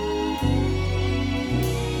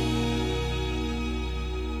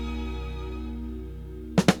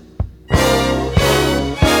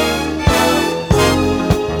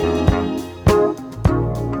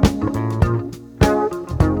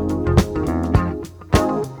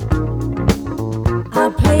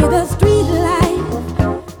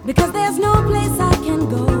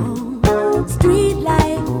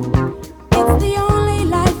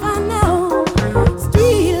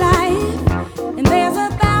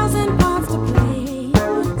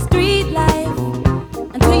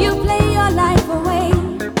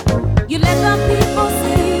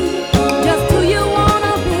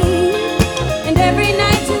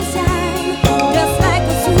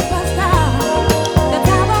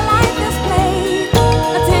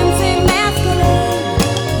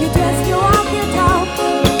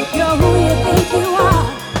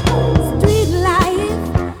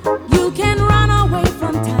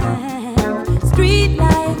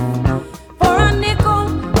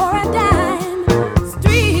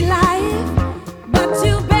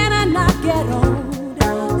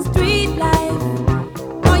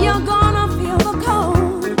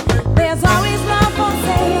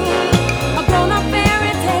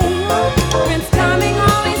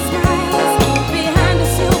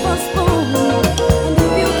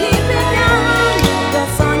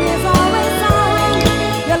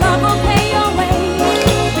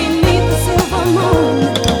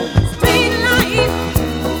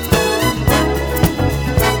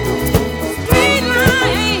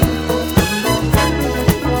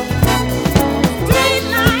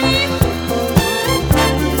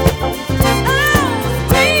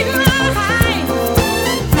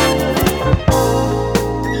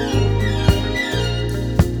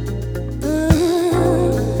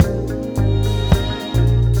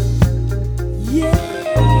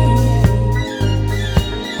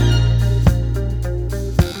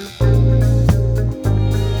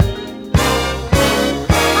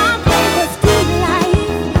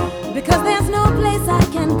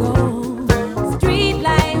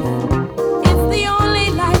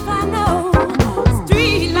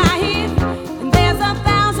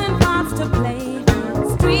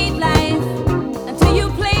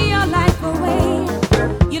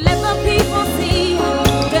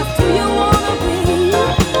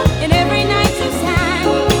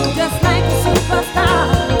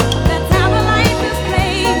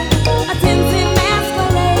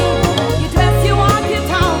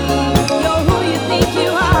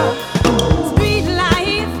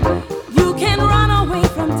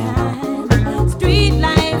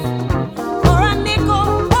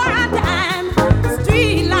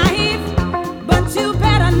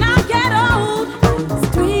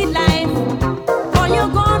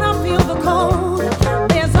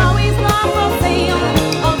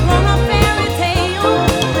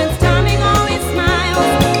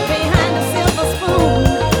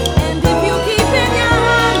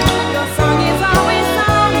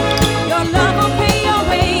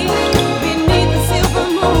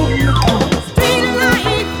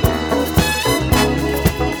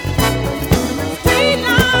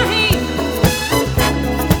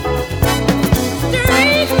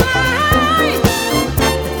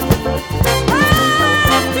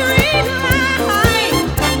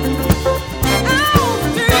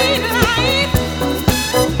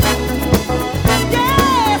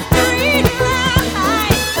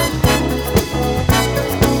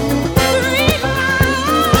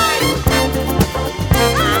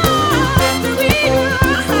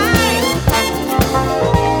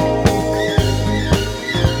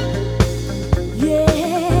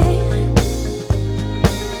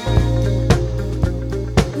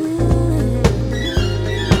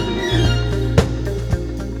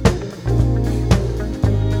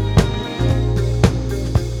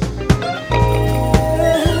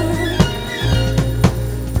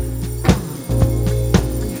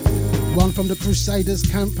 from the Crusaders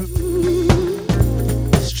camp.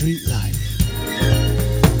 Street life.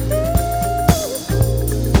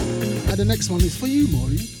 And the next one is for you,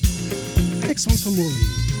 Maureen. Next one's for Maureen.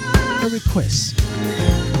 A request.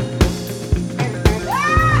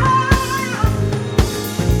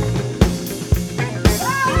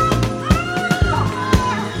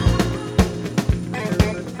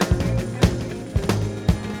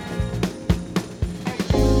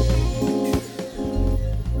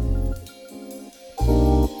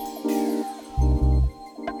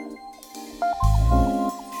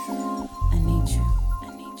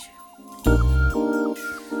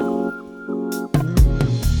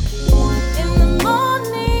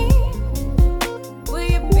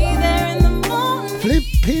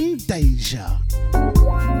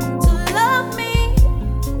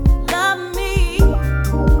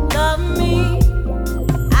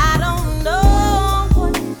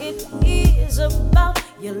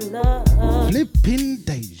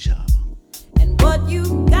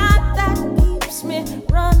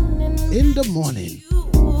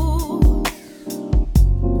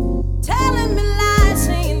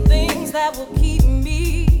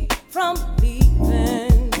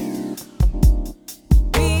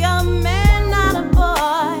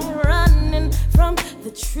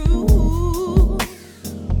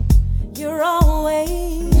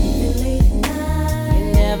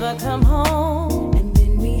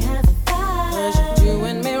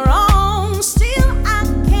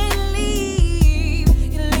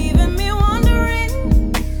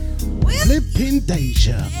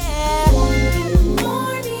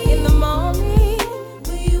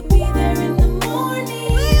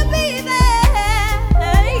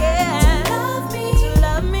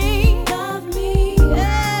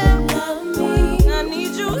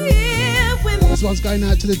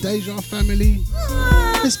 To the Deja family,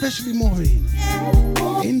 especially Maureen.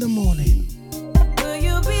 In the morning. Will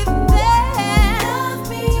you be there? Love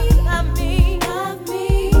me, love me, love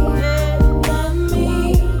me, love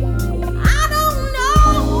me. I don't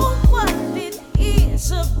know what it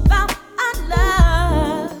is about our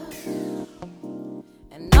love.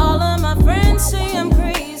 And all of my friends say I'm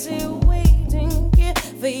crazy waiting here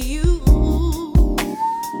for you.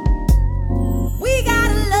 We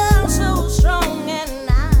got a love so strong and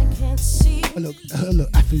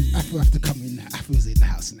look, Afu have to come in now. Afu's in the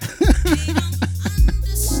house now.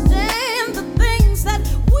 Understand the things that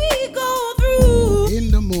we go through.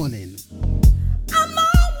 In the morning. I'm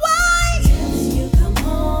alright till you come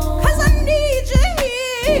home. 'Cause I need you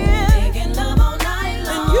here. Making love all night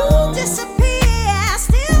long. And you disappear.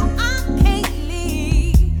 Still I can't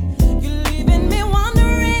leave. You're leaving me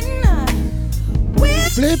wondering.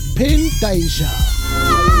 Flipping Deja.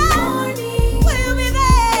 We'll be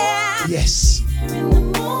there. Yes.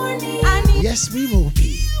 Yes, we will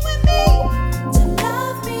be. To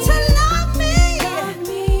love me, to love me, love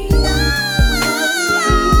me, love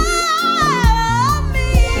me.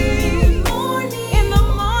 In the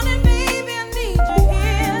morning, baby, I need you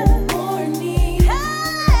here. Morning, hey,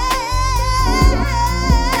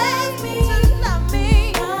 to love me,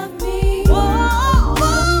 love me. Oh,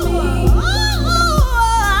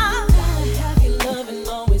 gotta have your loving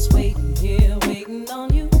always waiting here, waiting on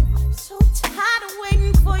you. I'm so tired of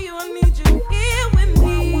waiting for you. I need you.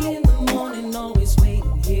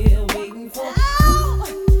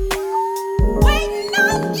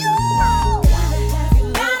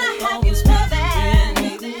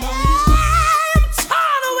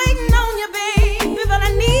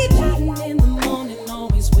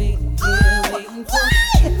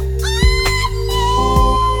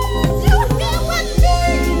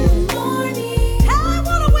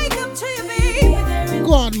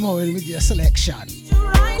 With your selection. Go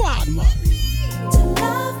on, Maureen. To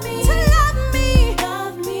love me,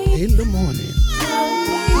 love me. In the morning.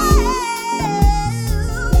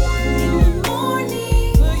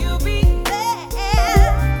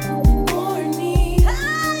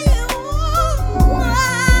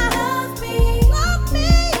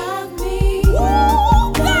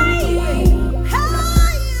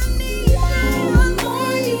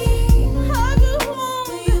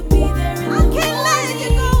 I can't let you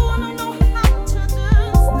go. I don't know how to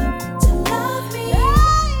do.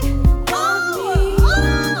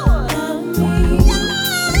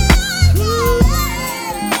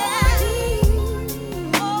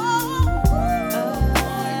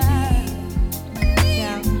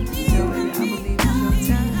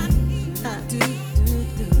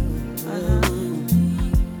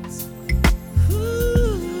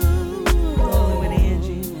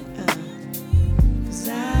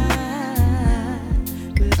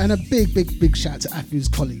 And a big shout to Afu's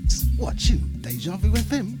colleagues watching Deja Vu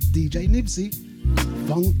FM, DJ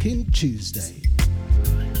Nibbsy-Funkin Tuesday.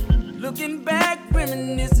 Looking back,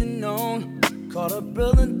 reminiscing on. Caught a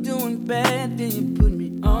brother doing bad, then you put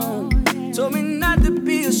me on. Told me not to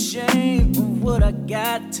be ashamed of what I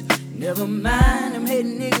got. Never mind, I'm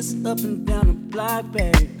hitting niggas up and down the block,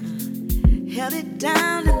 baby. Held it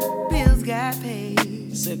down and the bills got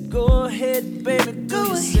paid. Said go ahead, baby,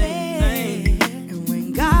 Go ahead. And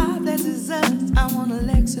when God blesses us, I want a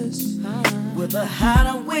Lexus with a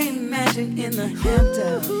hideaway mansion in the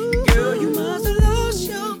Hamptons. Girl, you must have lost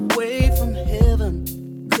your way from heaven.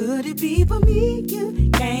 Could it be for me? You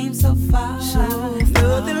came so far.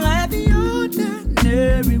 Nothing like the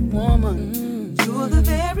ordinary woman. You're the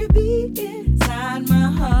very beat inside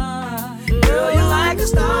my heart. Girl, you're like a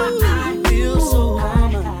star. I feel so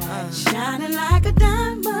warm. Shining like a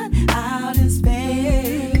diamond out in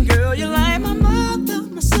space. Girl, you're like my mother,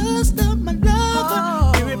 my sister, my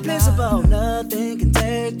lover. Irreplaceable, nothing can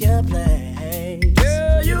take your place.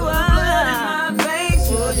 Girl, you are blood in my veins.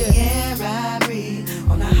 For the air I breathe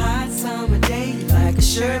on a hot summer day, like a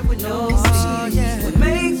shirt with no sleeves. What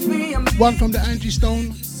makes me a One from the Angie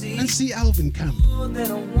Stone and C. Alvin Camp. more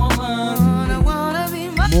than a woman. I wanna be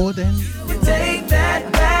More than You take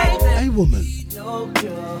that back, a woman. no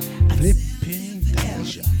girl. Flipping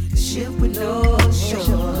Deja. ship with no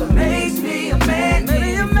shore. What makes me a man?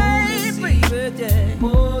 Maybe a man, baby, yeah.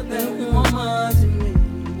 More than a woman to me.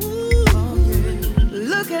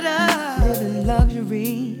 Look at us, living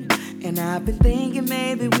luxury. And I've been thinking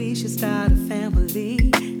maybe we should start a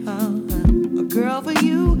family. A girl for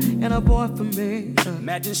you and a boy for me.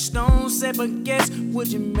 Imagine Stone said, but guess,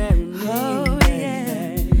 would you marry me? Oh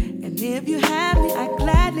yeah. And if you have me, I'd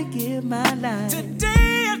gladly give my life.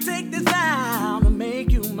 Today I'll take this vow to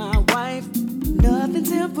make you my wife. Nothing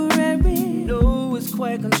temporary. No, it's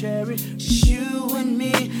quite contrary. Just you and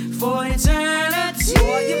me for eternity.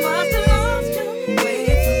 Boy, you must have lost your way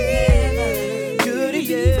from heaven. Good, For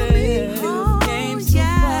yeah. me, oh, Came so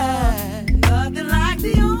yeah. Nothing like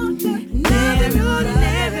the ordinary.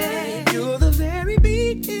 You're the very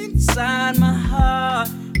beat inside my heart.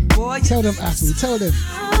 Boy, you Tell them, Afu, tell them.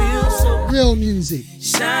 feel so Real music.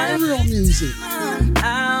 shine Real music.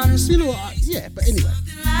 out and You know what? Yeah, but anyway,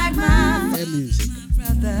 Like my their music.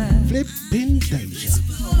 brother. Flipping Deja.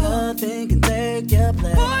 nothing can take your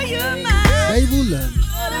place. Boy, you're mine. They will learn.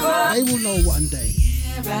 They will know one day.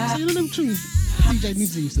 So you know them tunes DJ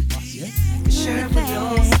Nibbsy used to bust, yeah? Shirt with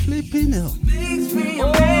no Flipping hell. makes me a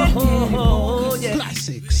Oh, man. oh, yeah.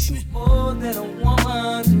 Classics. More than a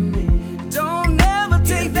woman to me. Don't ever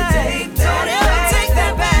take that. Don't ever take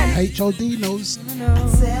that back. HOD knows.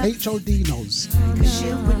 HOD knows.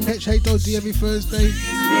 Ship with HOD every Thursday.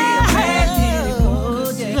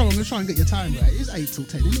 Oh, yeah. No, I'm gonna try and get your time right. It's 8 till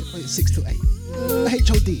 10, isn't it? Wait, it's 6 till 8.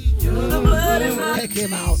 HOD. Check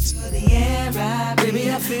him out. the air I breathe.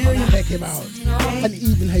 Baby, I feel you. Check him out. And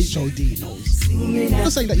even HOD knows. I'm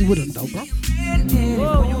not saying that you wouldn't though, bro.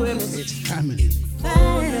 Oh, you ever see It's family.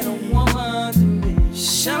 more than a woman to me.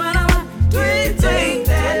 Shabba-dabba, take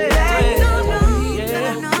that back.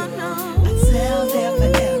 Yeah. No. I'd sail there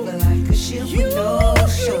forever like a ship with no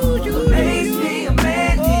shore. Makes me a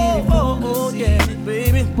man. Oh, yeah,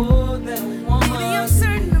 baby. More than a Baby, woman. I'm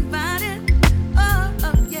certain about it. Oh,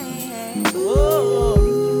 yeah. Oh,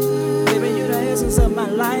 baby, you're the essence of my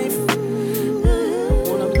life.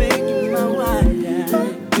 Wanna make you my wife, yeah.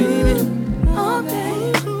 Baby, Oh,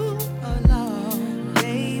 baby. Oh, Lord.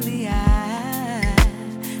 Baby, I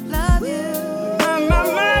love you. my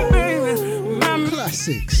baby, my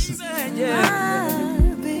Classics. yeah.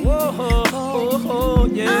 Baby, Oh,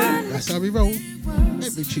 yeah. That's how we roll.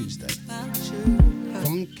 Every Tuesday.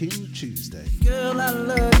 Funkin' Tuesday. Girl, I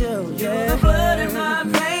love you, yeah. Blood in my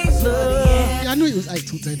veins, love. Yeah, I knew it was 8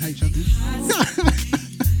 till 10 HOD.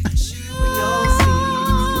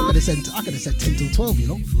 I could have said 10 till 12, you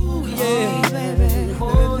know.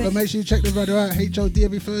 But make sure you check the radio out. HOD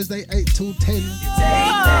every Thursday, 8 till 10.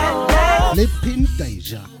 Flipping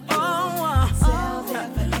Deja.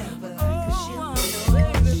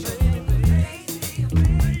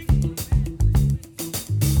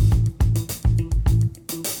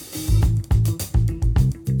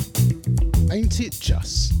 Ain't it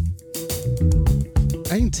just?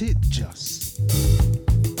 Ain't it just?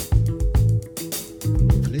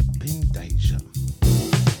 Flipping Deja.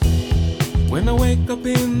 When I wake up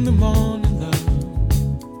in the morning, love,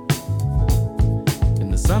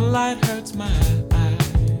 and the sunlight hurts my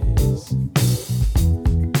eyes,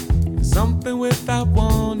 something without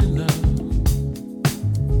warning, love,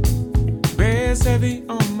 bears heavy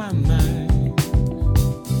on my mind.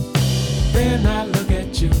 Then I look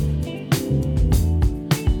at you,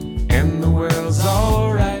 and the world's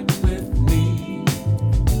alright with me.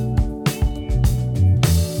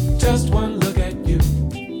 Just one look at you,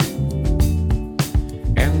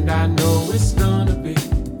 and I know it's gonna be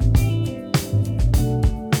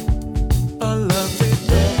a lovely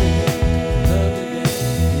day,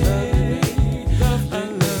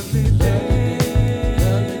 lovely day,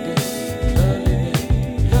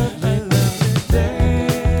 lovely day, lovely day,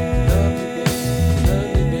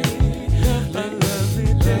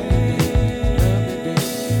 lovely day,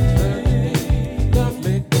 lovely day,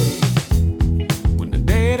 lovely day. When the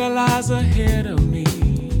day that lies ahead of me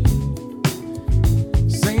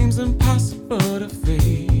seems impossible to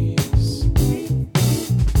face,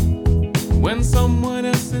 when someone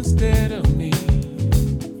else instead of me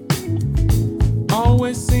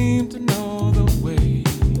always seem to know the way.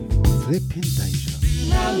 Flipping Deja.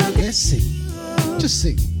 Let's sing. Just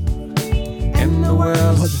sing. And the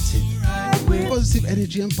world's Positive. Positive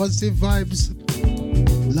energy and positive vibes.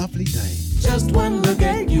 Lovely day. just one look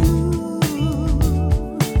at you,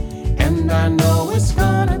 and I know it's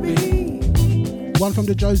gonna be One from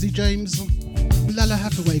the Josie James Lala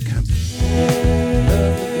Hathaway camp.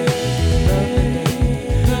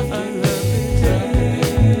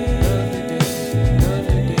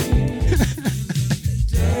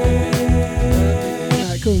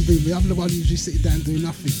 Nah, it couldn't be me. I'm the one usually sitting down doing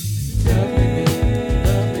nothing.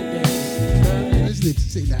 Let's live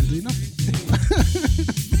sitting down doing nothing.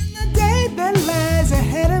 The day that lies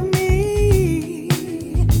ahead of me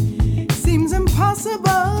seems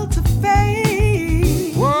impossible to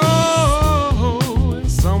face. whoa, and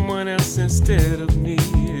someone else instead of me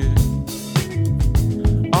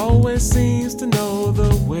always seems to know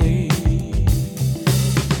the way.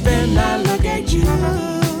 Then I look at you,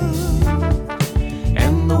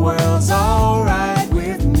 and the world's alright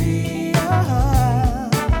with me.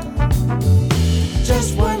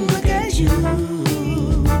 Just one look at you,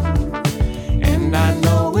 and I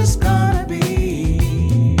know it's gonna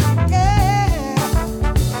be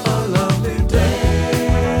a lovely day,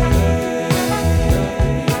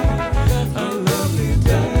 a lovely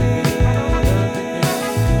day, a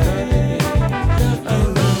lovely day,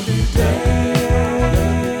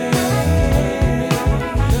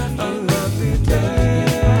 a lovely day,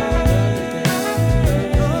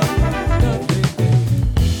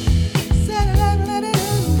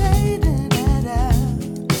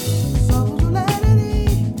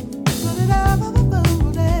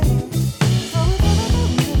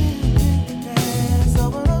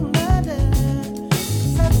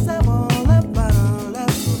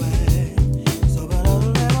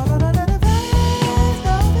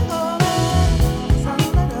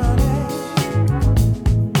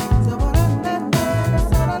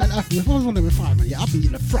 And if I was one of the firemen, yeah, I'd be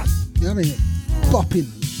in the front. You know what I mean? Bopping.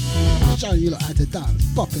 Showing you lot how to dance.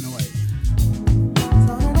 Bopping away.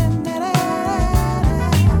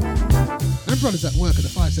 And brothers at work at the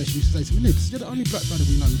fire station used to say to me, Nibs, you're the only black brother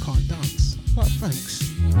we know who can't dance. Like, thanks.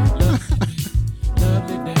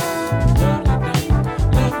 lovely day,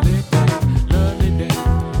 lovely day, lovely day,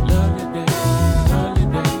 lovely day, lovely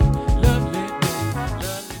day, lovely day,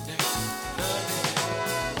 lovely day, lovely day,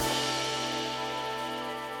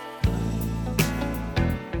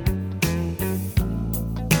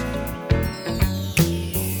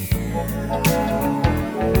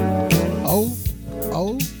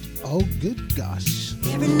 Oh, good gosh.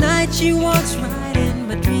 Every night she walks right in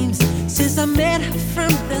my dreams since I met her from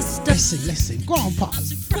the start. Let's sing. Go on,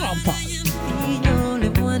 pause. Go on, pause. The only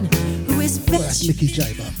one who is Oh, that's Mickey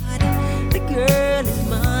J, bro. the girl is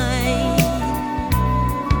mine.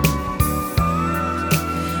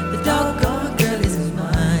 The doggone girl is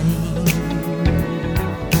mine.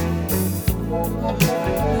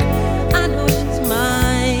 I know she's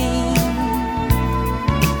mine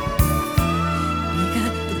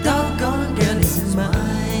because the doggone girl is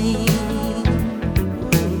mine.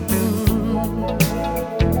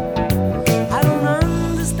 I don't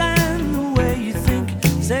understand the way you think,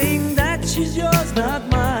 saying that she's yours, not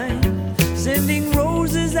mine. Sending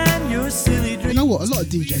roses and your silly You dreams know what? A lot of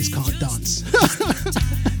DJs can't dance.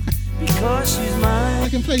 because she's mine. They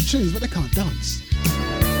can play tunes, but they can't dance.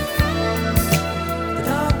 The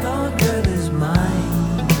doggone girl is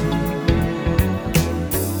mine.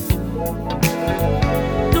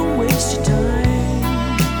 Don't waste your time,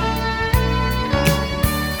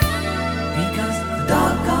 because the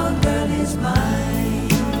doggone girl is mine.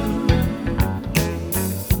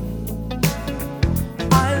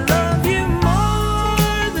 I love you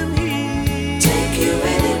more than he. Take you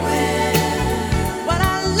anywhere, but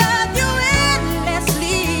I love you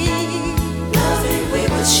endlessly. Love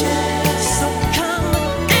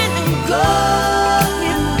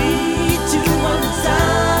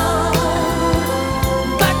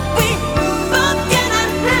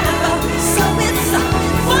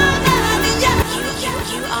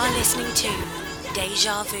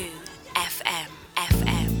Deja Vu FM,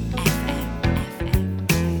 FM, FM,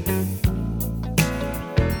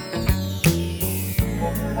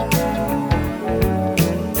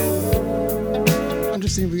 FM. I'm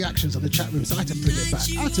just seeing reactions on the chat room, so I had to bring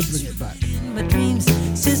it back. My dreams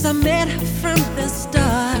since I met her from the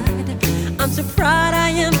start. I'm so proud I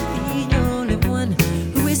am the only one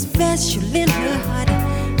who is special in her heart.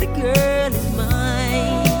 The girl is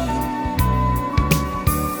mine.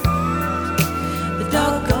 The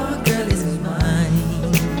doggone girl is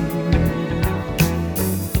mine.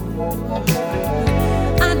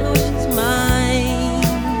 I know she's mine.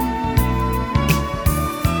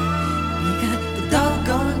 Because the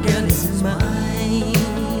doggone girl is mine.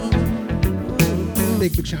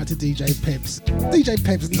 Big shout out to DJ Pips. DJ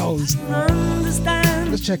Pips knows.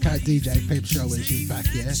 Let's check out DJ Pips' show when she's back,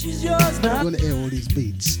 yeah? I want to hear all these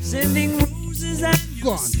beats. Sending roses and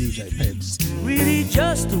Go on, DJ Pips. really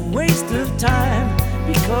just a waste of time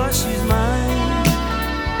because she's mine.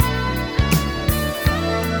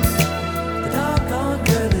 The doggone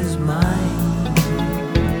girl is mine.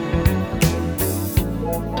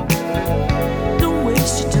 Don't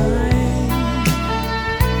waste your time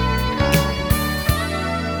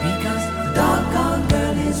because the doggone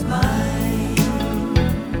girl is mine.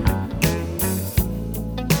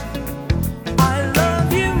 I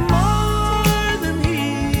love you more than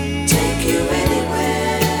he. Take you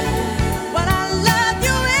anywhere. But I love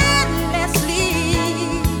you endlessly.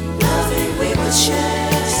 Loving we will share.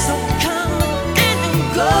 So come and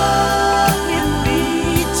go with me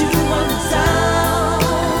to one town.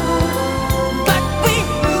 But we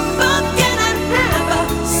both cannot have,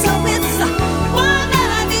 so it's one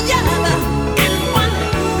or the other. And one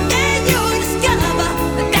day you'll discover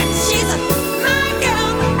that she's my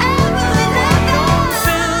girl forever.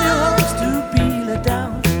 Hopes to peel it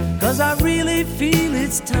down, 'cause I really feel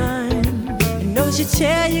it's time. You know she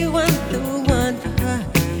tell you I'm the one for her,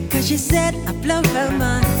 'cause she said I blow her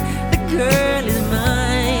mind. The girl is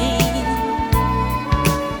mine.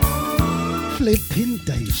 Flipping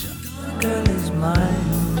Deja. The girl is mine.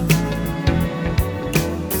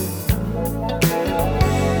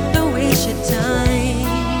 Don't waste your time.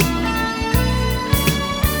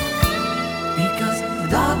 Because the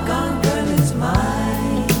doggone girl is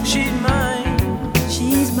mine. She's mine.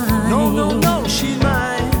 She's mine. No, no, no, she's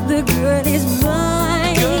mine. The girl is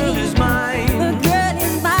mine. Girl is mine. The girl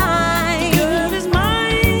is mine. Girl is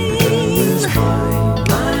mine. Girl is mine.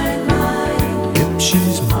 Mine, mine, Yep,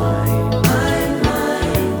 she's mine. mine,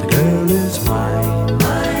 mine, The girl is mine.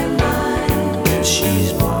 mine, mine, Yes,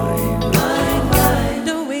 she's mine. mine, mine.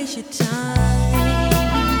 Don't waste your time.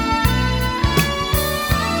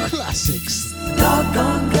 Classics.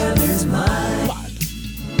 Doggone girl is mine. Bad.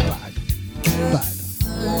 Bad. Bad.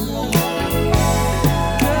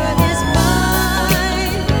 Girl is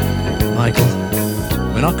mine. Michael,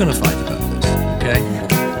 we're not gonna fight about this, okay?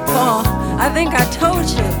 Oh, I think I told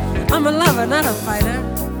you. I'm a lover, not a fighter.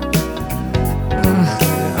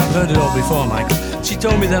 I've heard it all before, Michael. She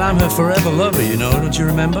told me that I'm her forever lover, you know, don't you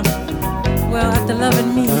remember? Well, after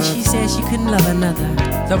loving me, she said she couldn't love another.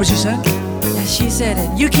 Is that what she said? Yeah, she said it.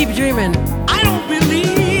 You keep dreaming. I don't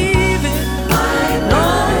believe it. No,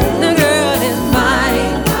 the girl is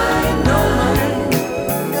mine. No, mine.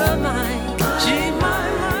 You're mine. She's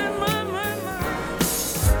mine, mine, mine, mine,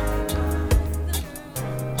 mine.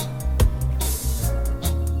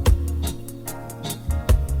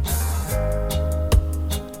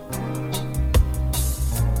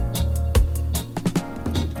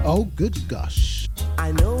 Oh, good gosh.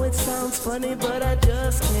 I know it sounds funny, but I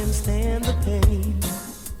just can't stand the pain.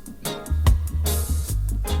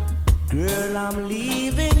 Girl, I'm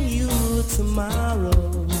leaving you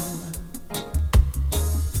tomorrow.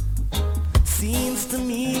 Seems to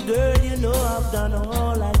me, girl, you know I've done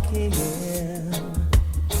all I can.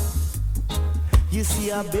 You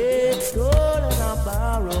see, I beg, stole, and I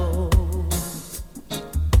borrow.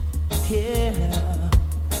 Yeah,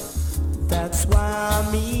 that's why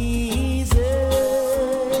I'm easy.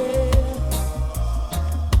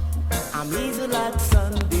 I'm easy like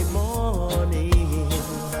Sunday morning.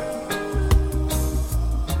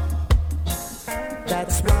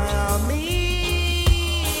 That's why I'm easy.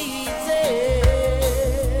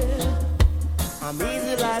 I'm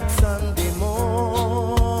easy like Sunday morning.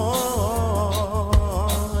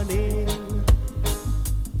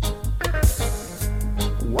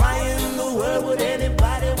 Why in the world would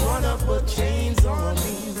anybody wanna put chains on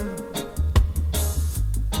me?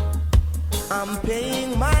 I'm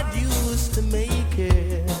paying my dues to make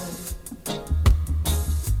it.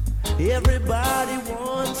 Everybody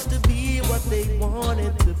wants to be what they want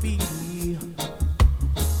it to be.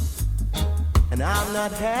 And And I'm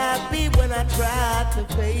not happy when I try to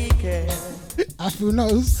fake it. Afu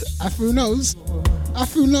knows, Afu knows,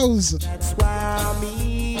 Afu knows. That's why I'm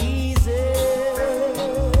easy.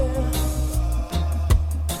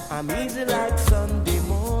 I'm easy like Sunday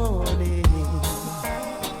morning.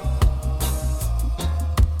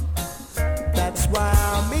 That's why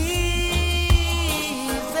I'm easy.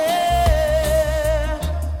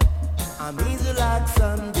 I'm easy like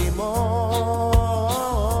Sunday morning.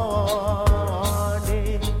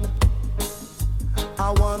 I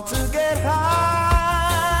want to get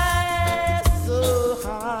high, so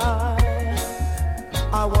high.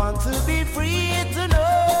 I want to be free to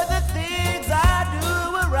know the things I do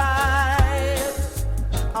are right.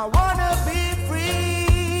 I want to be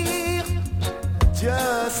free,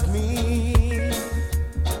 just me.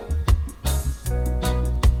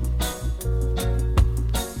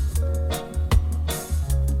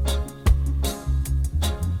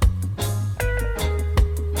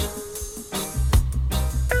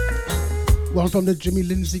 One from the Jimmy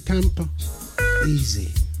Lindsay camp.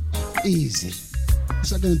 Easy, easy.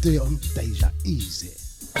 So I'm gonna do it on Deja. Easy,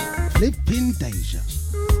 flipping Deja.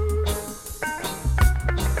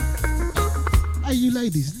 Hey, you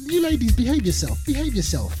ladies, behave yourself, behave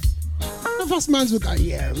yourself. The first man's will go,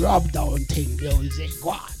 yeah, rub down thing music, go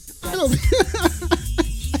on.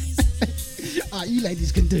 Alright, you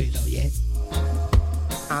ladies can do it though, yeah.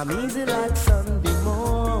 I'm easy like Sunday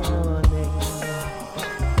morning.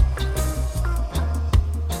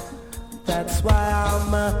 That's why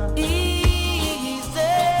I'm easy.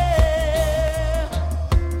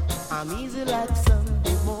 I'm easy like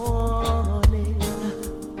Sunday morning.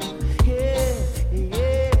 Yeah,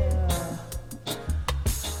 yeah.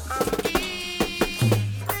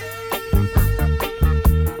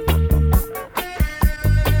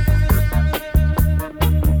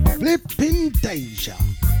 I'm Flipping Deja.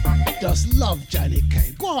 Just love Janet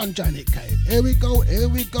K. Go on, Janet K. Here we go, here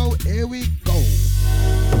we go, here we go.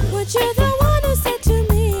 Would you the one who said to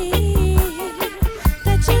me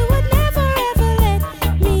that you would never ever let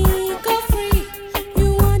me go free? You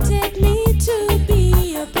wanted me to be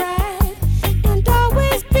your bride and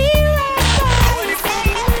always be right by your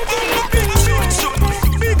side.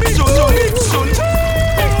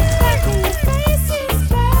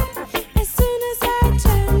 As soon as I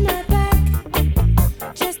turn my back,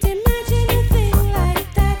 just imagine a thing like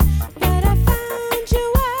that. But I found you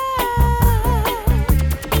out.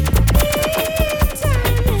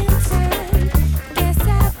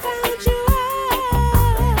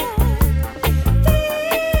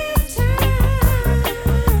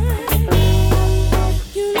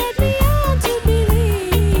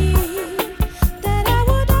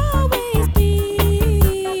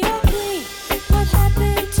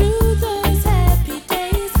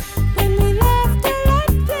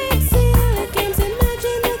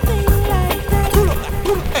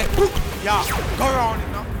 Yeah, go round it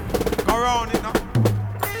now. Go round it now.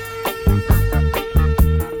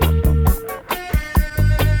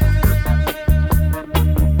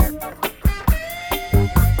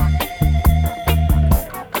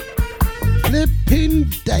 Flipping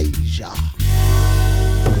Deja.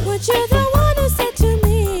 Would you the one who said to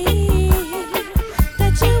me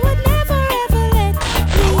that you would never ever let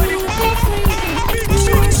me go free? You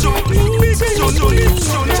wanted me to be your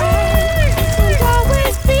bride and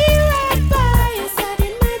always be right by your side.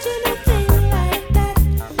 Imagine a thing like that.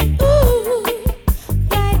 Ooh,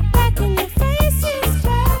 right back in your face is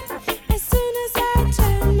back. As soon as I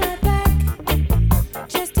turn my back,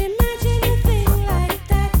 just imagine a thing like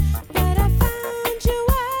that. But I found you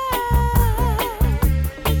out.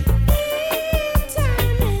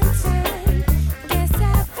 Time and time, guess I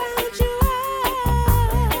found you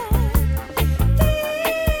out.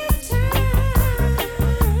 This time,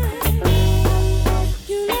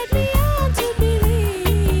 you led me on to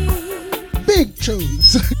believe. Big tunes.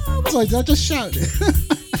 Sorry, did I just shout it?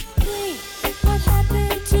 What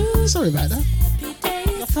happened to Sorry about that. happy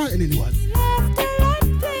days? Not frighten anyone. Left a lot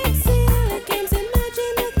playing silly games.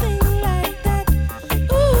 Imagine a thing like that.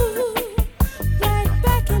 Ooh, right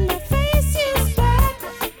back in my face is back.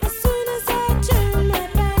 As soon as I turn my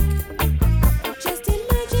back, just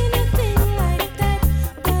imagine a thing like that.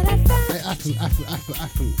 But I found Hey,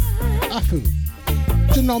 Afu.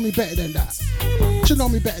 Should know me better than that. Should know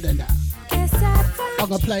me better than that. guess I found I'm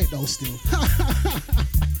gonna play it though still.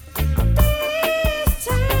 this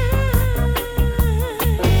time.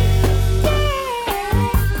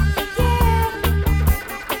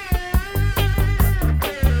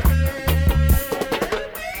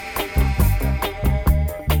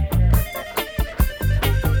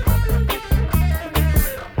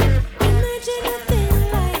 Imagine a thing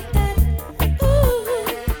like that. Ooh.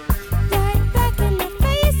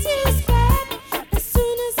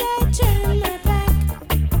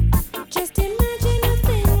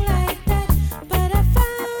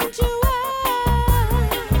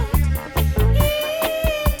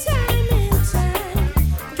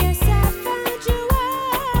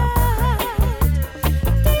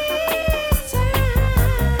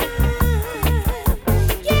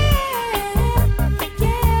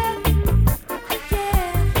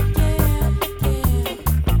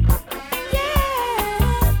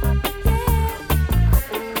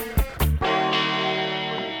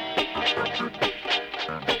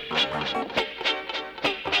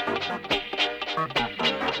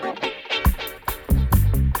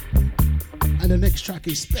 And the next track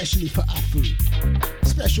is specially for Afu.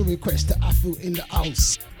 Special request to Afu in the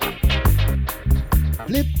house.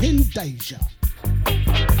 Flippin' Deja.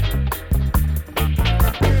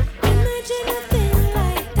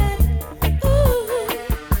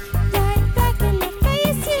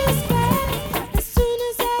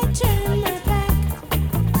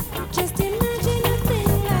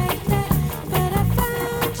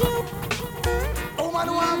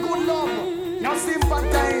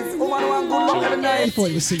 I thought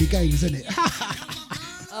it was silly games, isn't it?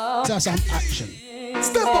 That's some action.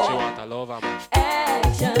 Step up. She want a lover, man.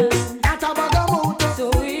 Action. At a bag of motor.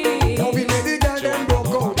 Sweet. Now we made the girl them broke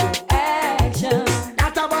out. Action.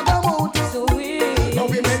 At a bag of motor. Sweet. Now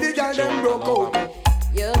we made the girl them broke out.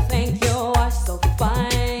 You think you are so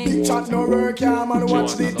fine. Big chat no work, yeah, man,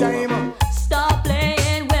 watch the time. Stop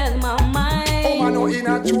playing with my mind. Oh, man, no in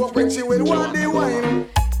a joke when she will want the wine.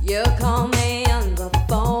 You call me on the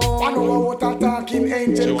phone. I know what a talking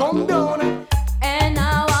angel come down. And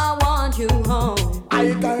now I want you home.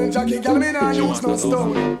 I tell Jackie, girl, me nah use no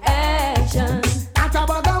stone. Action. At a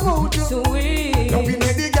bag of motor. Sweet. Now we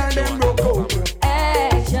made the girl them broke out.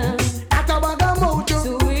 Action. At a bag of motor.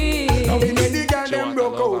 Sweet. Now we made the girl them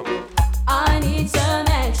broke out. I need some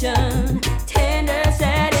action. Tender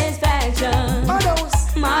satisfaction.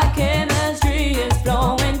 My chemistry is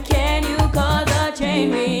flowing. Can you cause a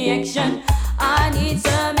chain reaction? I need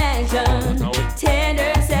some action.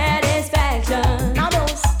 Tender satisfaction.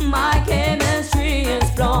 My chemistry is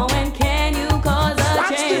flowing. Can you cause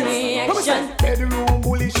a chain reaction? Bedroom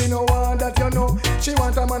bully, she no want that, you know. She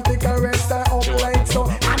want a man to caress her up like so.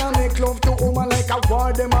 And I make love to woman like a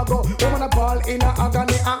war them a go. Woman a ball in a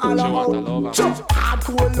agony and all out. Jump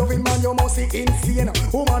hardcore loving man, you must see insane.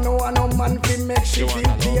 Woman no want no man to make she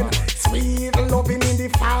feel pain. Sweet loving in the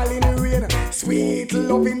falling rain. Sweet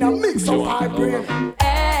loving that mix up her brain.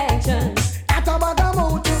 Action. At a bag of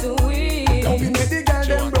motor. Sweet. Now we make the girl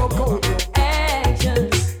them broke out. Action.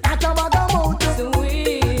 At a bag of motor.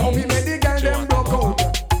 Sweet. Now we make the girl them broke out.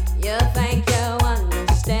 You think you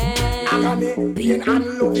understand? Agony, pain and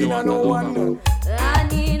loving and no one. I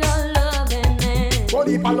need a loving man. But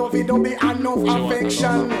if I love it, don't be enough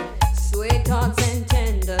affection. Sweet talks and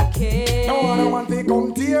tender kiss. No one want to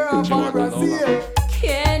come tear up on Brazil.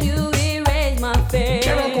 Can you erase my face?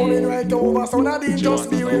 They're coming right over, so now they just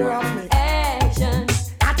beware of me. Action.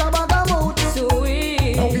 At a bag of motor.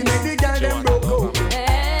 Sweet. Now we make the girl them broke out.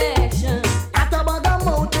 Action. At a bag of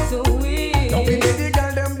motor. Sweet. Now we make the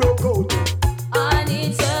girl them broke out. I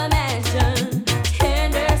need some action.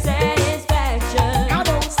 Tender satisfaction.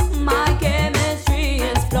 My chemistry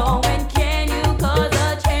is flowing. Can you cause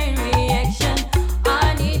a chain reaction? I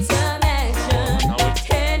need some action.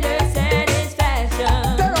 Tender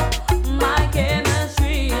satisfaction. My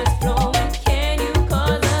chemistry is flowing. Can you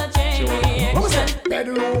cause a chain reaction?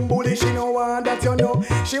 Bedroom bully, she no want that, you know.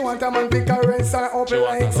 She want a man to caress her up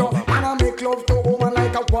like so. And I make love to woman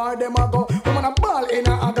like a war them a go. Woman a ball in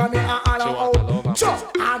a agony and all out. Just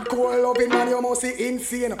hardcore loving man, you must see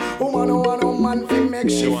insane. Woman no want no man to make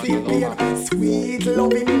she feel pain. Sweet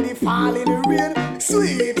loving in the falling rain.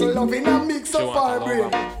 Sweet loving a mix of her brain.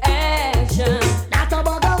 Action. At a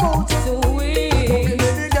bag of motor. Sweet. Now we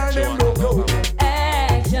make the girl them broke out.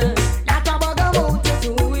 Action. At a bag of motor.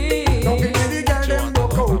 Sweet. Now we make the girl them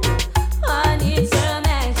broke out. I need some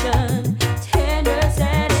action. Tender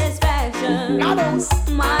satisfaction.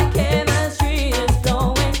 My chemistry is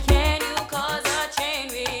flowing. Can you cause a chain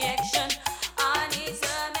reaction? I need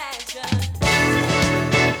some action.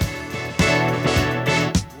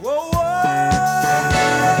 Whoa,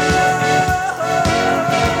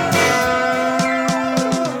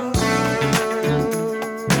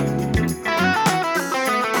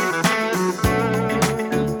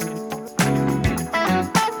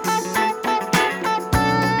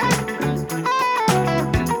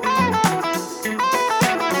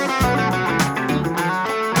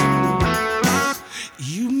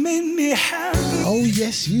 You made me happy. Oh,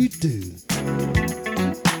 yes, you do.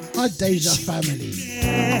 Our Deja family.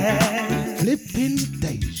 Flippin'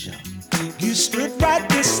 Deja. You stood right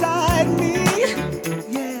beside me,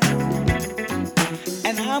 yeah,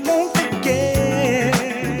 and I won't forget.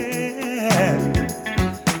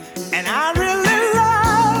 And I really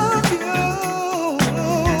love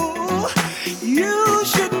you. You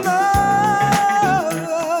should know.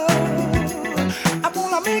 I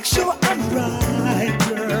wanna make sure I'm right,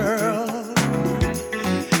 girl,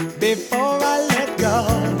 before I let go.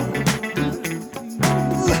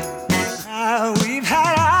 We've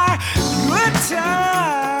had our good time.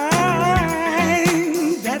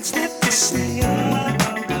 That's not to say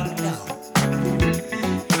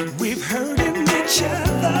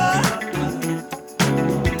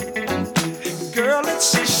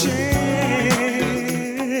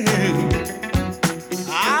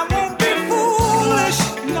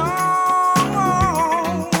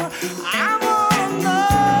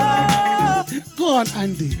on,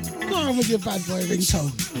 Andy. Go on with your bad boy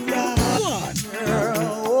ringtone. Go on.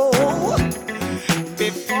 Girl,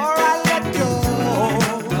 before I let go,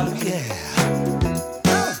 yeah.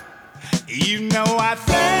 You know I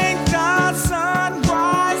thank the sun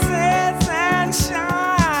rises and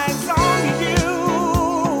shines on you.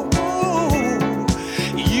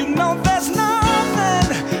 You know there's nothing,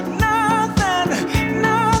 nothing,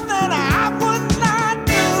 nothing I would not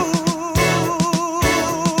do.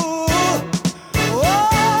 Oh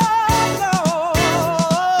no,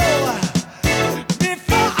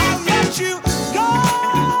 before I let you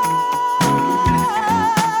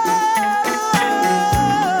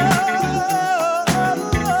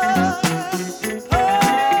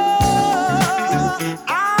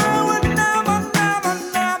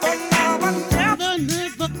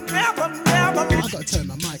I gotta turn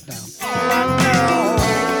my mic down.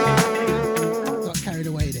 Got carried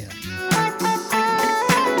away there.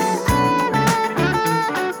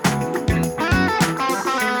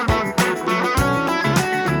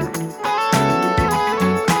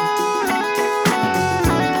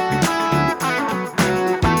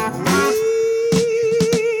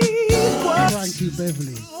 Frankie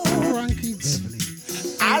Beverly. Frankie Beverly.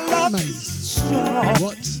 I love Mate, you so.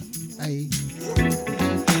 what a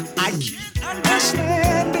I can't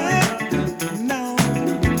understand it. No.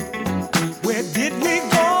 Where did we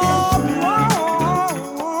go wrong?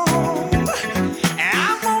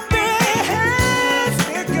 I'm gonna be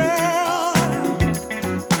hasty, girl.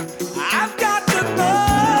 I've got to know.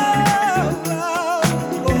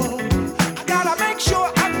 I gotta make sure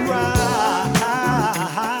I'm right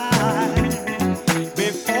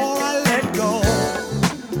before I let go.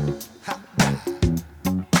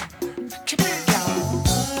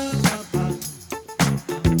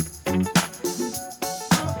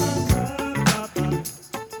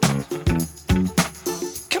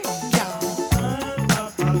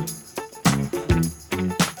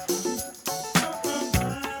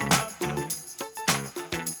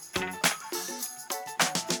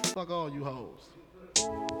 Fuck all you hoes.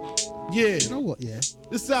 Yeah. You know what, yeah?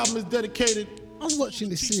 This album is dedicated. I was watching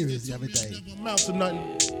this series the other day. Amount to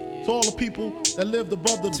nothing. To all the people that lived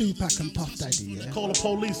above the Tupac and Puff Daddy, yeah? Call the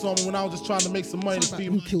police on me when I was just trying to make some money to feed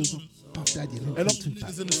Who me. killed Puff Daddy and who And killed Tupac?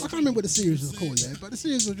 I can't remember what the series was called, yeah? But the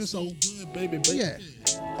series was just so good, baby. Yeah.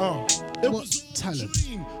 It What was talent?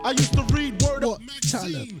 I used to read Word What Up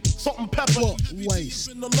talent? Salt and Pepper. What waste?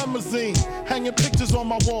 In the limousine, hanging pictures on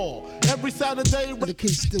my wall. Every Saturday, And the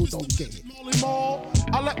kids still don't get it. Molly Mall.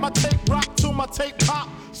 I let my tape rock till my tape pop.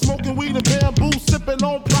 Smoking weed and bamboo, sipping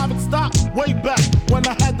on private stock. Way back when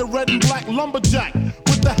I had the red and black lumberjack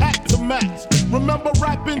with the hat to match. Remember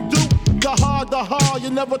rapping Duke? The hard. You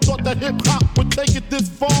never thought that hip hop would take it this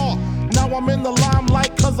far. Now I'm in the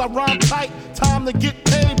limelight cause I rhyme tight. Time to get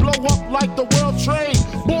paid, blow up like the world trade.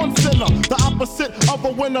 Born sinner, the opposite of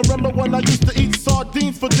a winner. Remember when I used to eat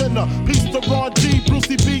sardines for dinner? Peace to Ron G,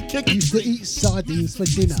 Brucey B, Kick. Used to eat sardines for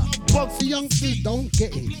dinner. Bugs The youngsters don't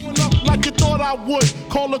get it. going up like you thought I would.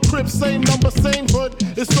 Call a crib, same number, same hood.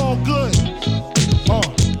 It's all good.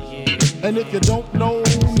 And if you don't know,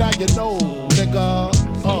 now you know, nigga.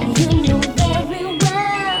 You know very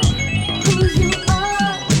well who you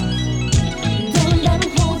are. Don't let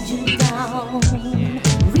 'em hold you down.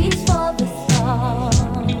 Reach for the stars.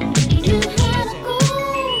 You had a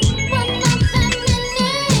goal, but nothing in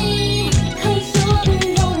it. 'Cause you're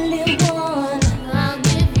the only one. I'll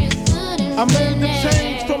give you good and I made the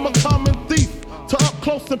change from a common thief to up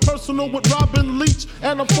close and personal with Robin Leach.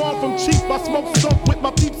 And I'm far from cheap. I smoke skunk with my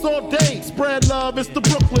peeps all day. Spread love, it's the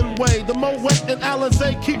Brooklyn way. The Moet and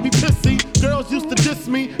Alizé keep me pissy. Girls used to diss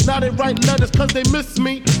me, now they write letters cause they miss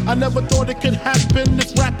me. I never thought it could happen,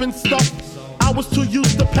 this rapping stuff. I was too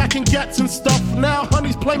used to packing gats and stuff. Now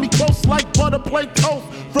honeys play me close like butter play toast.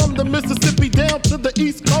 From the Mississippi down to the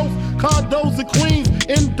East Coast. Condos in Queens,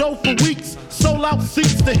 in dough for weeks. Sold out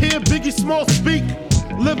seats to hear Biggie Small speak.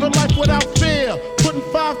 Living life without fear. Putting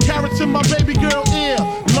 5 carats in my baby girl ear.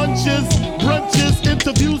 Lunches, brunches,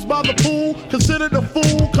 interviews by the pool. Considered a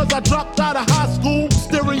fool cause I dropped out of high school.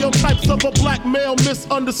 Stereotypes of a black male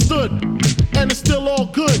misunderstood. And it's still all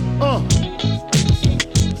good,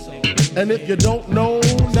 And if you don't know,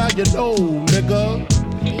 now you know, nigga.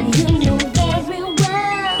 You know very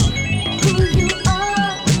well who you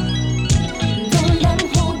are. Don't let 'em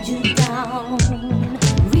hold you down.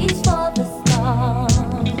 Reach for the stars.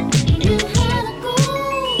 You had a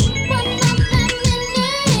goal, but nothing in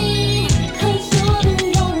it. 'Cause you're the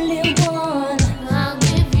only one. I'll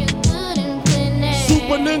give you good and plenty.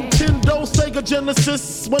 Super Nintendo, Sega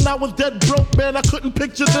Genesis. When I was dead broke, man, I couldn't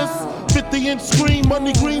picture this. 50-inch screen,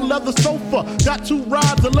 money green, leather sofa. Got 2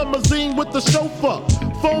 rides, a limousine with the chauffeur.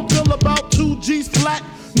 Phone bill about 2 G's flat.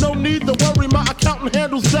 No need to worry, my accountant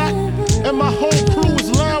handles that. And my whole crew is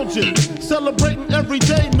lounging, celebrating every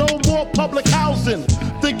day, no more public housing.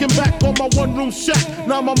 Thinking back on my one-room shack,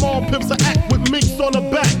 now my mom pimps an act with minks on her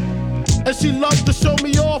back. And she loves to show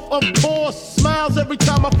me off, of course. Smiles every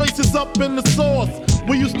time my face is up in the sauce.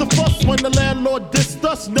 We used to fuss when the landlord dissed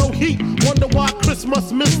us. No heat, wonder why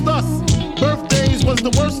Christmas missed us. Birthdays was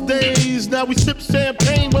the worst days. Now we sip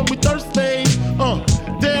champagne when we thirsty.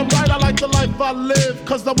 Damn right I like the life I live.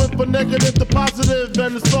 Cause I went from negative to positive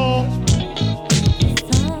and it's all.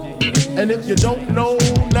 And if you don't know,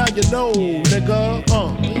 now you know, nigga.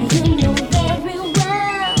 You know very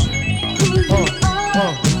well who you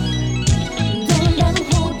are. Don't let 'em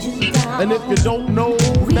hold you down. And if you don't know,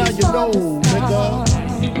 now you know, nigga.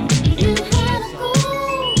 You had a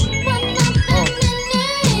goal, but nothing in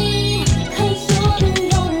me. 'Cause you're the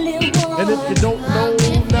only one. And if you don't know,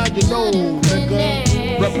 now you know, nigga.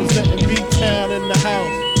 Representing B-Town in the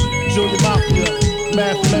house. Junior Mafia,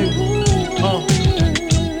 Mad Flavor.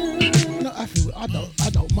 No, I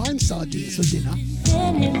don't mind sardines for dinner.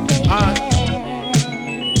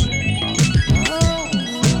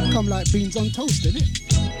 Come like beans on toast, innit?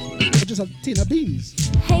 Or just a tin of beans.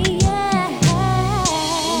 Hey, yeah.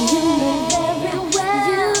 You know very well.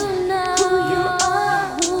 You know who you are.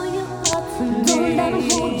 Don't let 'em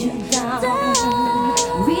hold you down.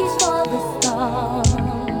 Reach for the stars.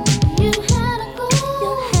 You had a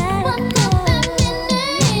goal, but nothing in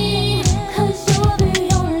me. 'Cause you're the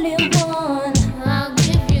only one. I'll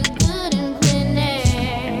give you good and plenty.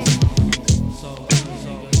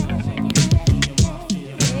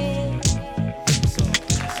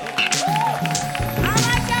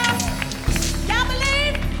 Y'all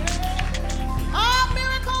believe all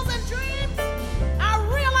miracles and dreams are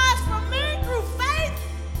realized for me through faith,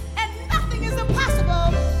 and nothing is impossible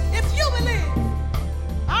if you believe.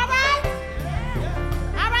 All right?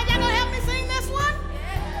 All right, y'all gonna help me sing this one?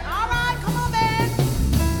 All right, come on, man.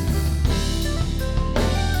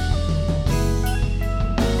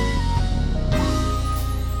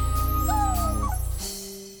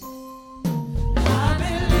 I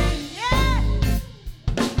believe, yeah.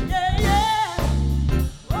 Yeah, yeah.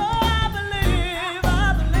 Oh, I believe. Do you? I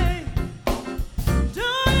believe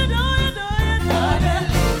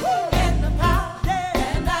in the power,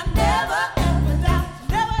 and I never ever doubt.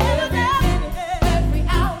 Never ever doubt. Every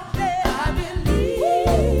hour, I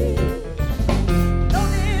believe. No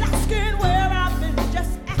need asking where I've been,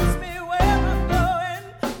 just ask me where I'm going.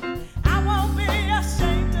 I won't be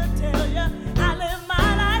ashamed to tell you I live my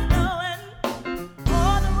life knowing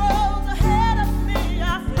all the roads ahead of me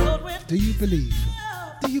are filled with. Do you believe?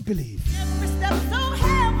 Do you believe? Every step so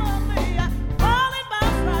heavenly, falling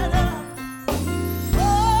bounce right up.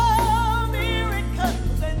 Oh,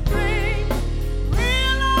 miracles and dreams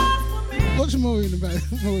realized for me. What's Maureen about?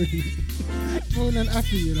 Maureen and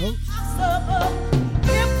Affy, you know?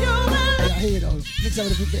 Yeah, I hear though. Mix up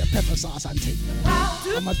with a bit of pepper sauce and tea.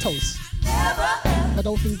 On my toast. I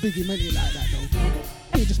don't think Biggie meant it like that though.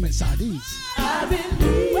 He just meant sardines. I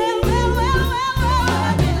believe. Well,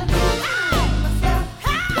 I believe.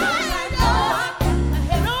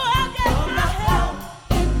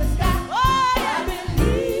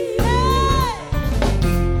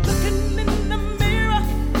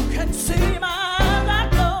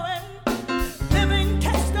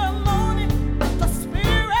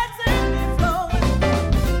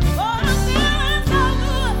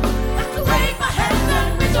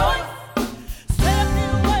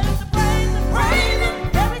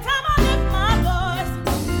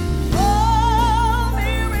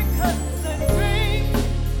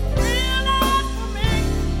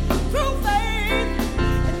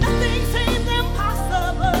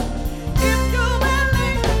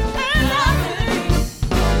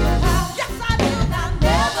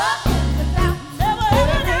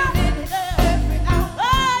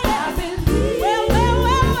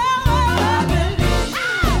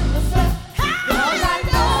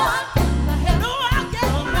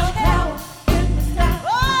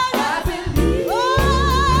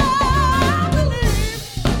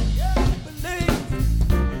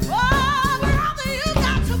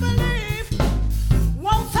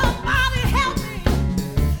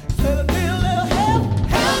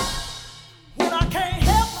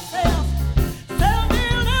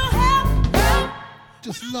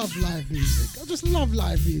 Love live music. I just love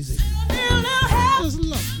live music. I just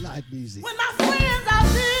love live music. When my friends I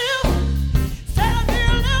feel, said I need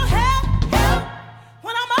a little help.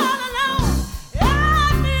 When I'm all alone, I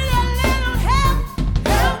need a little help.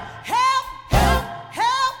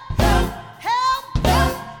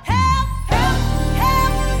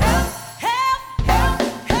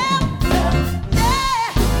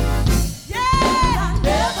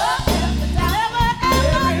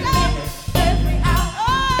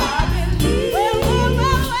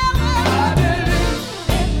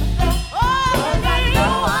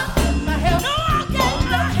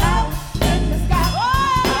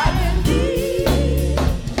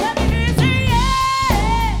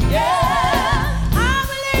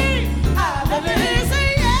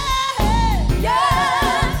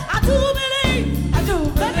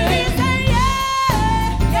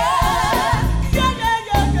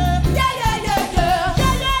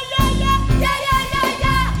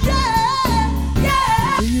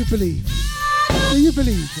 Do you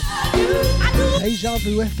believe? Deja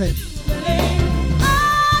Vu FM.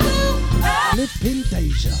 Flipping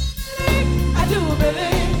Deja. I do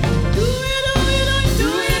believe. Do you do it? Do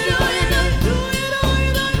you do it? Do you do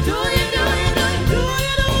it? Do you do it? Do you do it? Do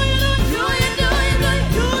you do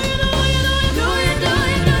it? Do you do it? Do you do it? Do you do it?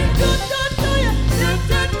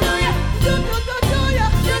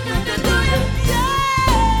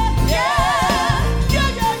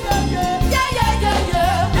 Yeah, yeah, yeah,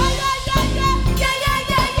 yeah, yeah, yeah,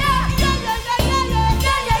 yeah, yeah,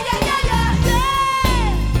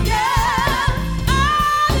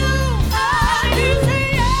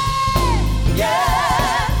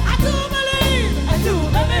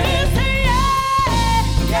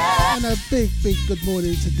 big good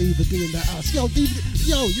morning to Diva D in the house. Yo, Diva D,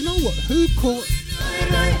 yo, you know what? Who caught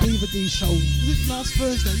Diva D show? Was it last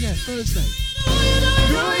Thursday? Yeah, Thursday.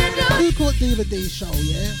 Who caught Diva D show,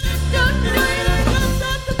 yeah?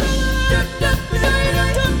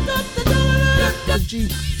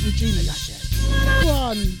 Regina Yasha. Go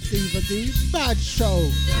on, Diva D. Bad show.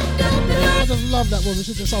 I just love that woman.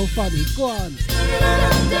 She's just so funny. Go on.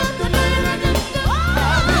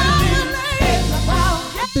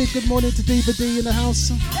 Big good morning to Diva D in the house.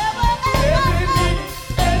 You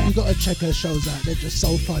gotta check her shows out. They're just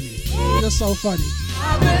so funny. They're so funny.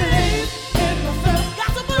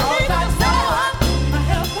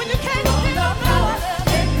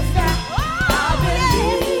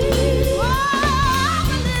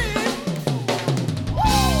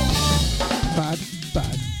 Bad,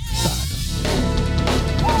 bad, bad.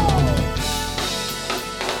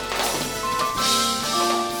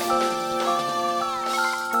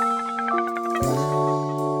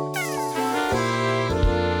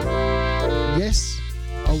 Yes,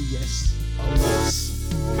 oh yes, oh yes.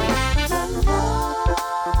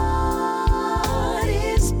 Lord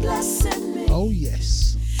is blessing me Oh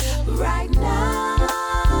yes, right now.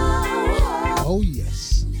 oh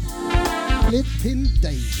yes. Flipping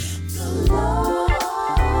Deja. Lord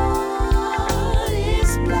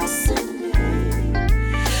is blessing me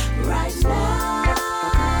right now.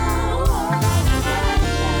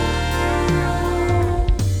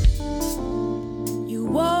 You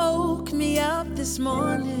woke me up this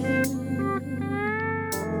morning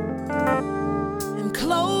and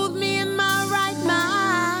clothed me in my right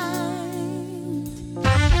mind.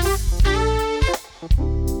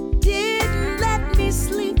 Didn't let me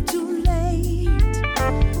sleep too late.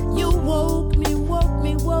 You woke me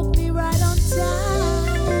right on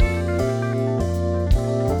time.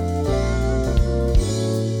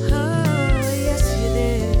 Oh, yes you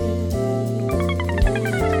did.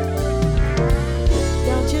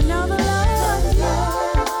 Don't you know the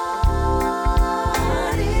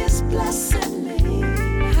Lord is blessing me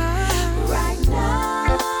right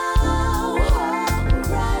now,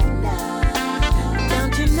 right now.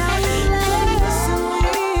 Don't you know the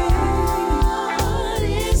Lord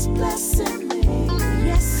is blessing me?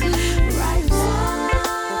 Yes, He is. Right now,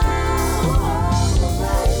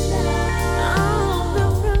 right now.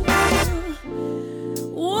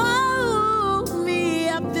 Woke me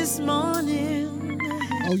up this morning.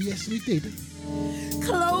 Oh yes, we did.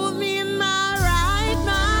 Clothe me in my right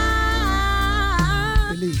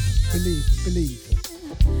mind. Believe.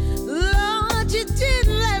 Lord, you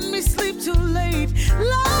didn't let me sleep too late.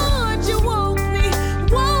 Lord, you woke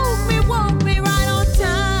me right on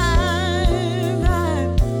time.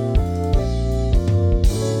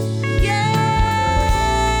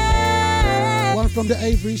 Yeah. One from the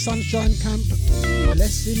Avery Sunshine Camp,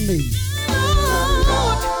 blessing me.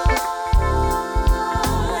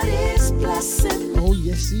 Lord is blessing Oh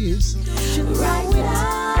yes, He is. right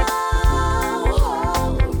now,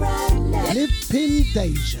 right now. Flipping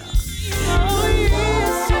Deja. Oh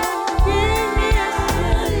yes,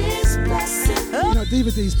 Lord is blessing. You know,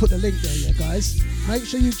 Diva D's put the link there, yeah, guys. Make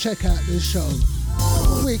sure you check out this show.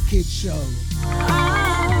 Wicked show.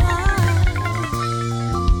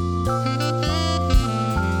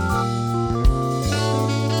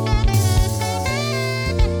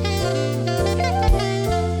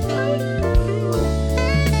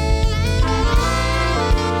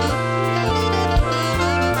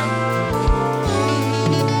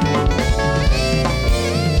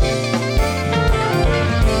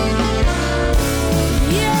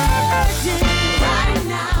 Right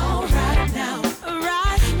now, right now,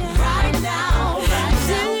 right now, right now.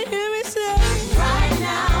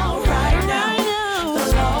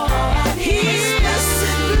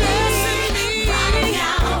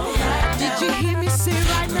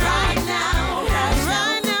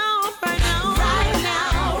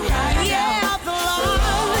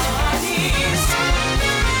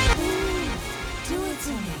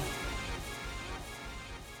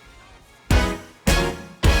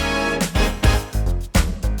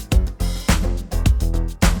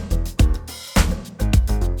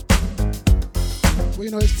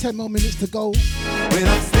 you know it's 10 more minutes to go. When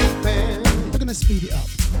I'm sleeping, we're gonna speed it up.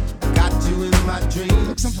 Got you in my dreams.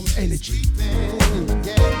 Like some energy.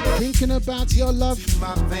 Yeah. Thinking about your love.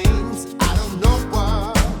 My veins, I don't know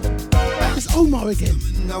why. It's Omar again.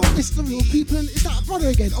 It's the real people. It's that brother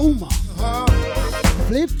again, Omar.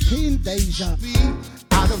 Flipping Deja.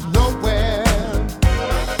 Out of nowhere,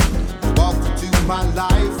 walked into my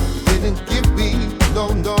life, didn't give me no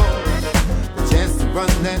the chance to run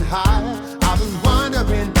that high. I've been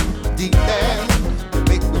wandering deep there to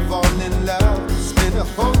make me fall in love. Spend a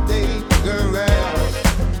whole day, girl,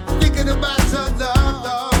 thinking about your love,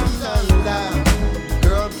 love.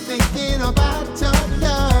 Girl, thinking about your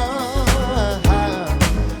love.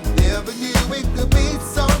 Never knew it could be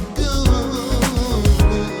so good.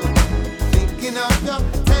 Thinking of your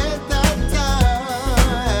tender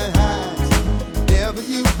touch. Never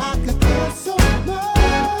knew I could feel so much.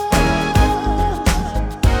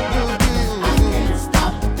 I can't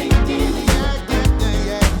stop thinking.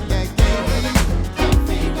 Yeah. Can't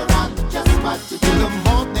figure out just what to do. In the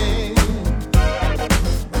morning,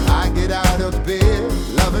 I get out of bed,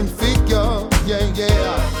 loving figure,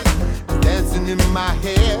 yeah. Dancing in my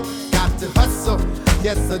head, got to hustle,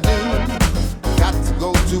 yes I do. Got to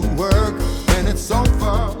go to work when it's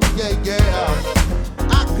over, yeah.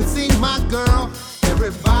 I can see my girl,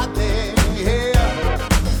 everybody, yeah.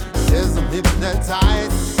 Says I'm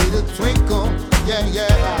hypnotized, see the twinkle, yeah.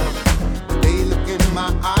 They look in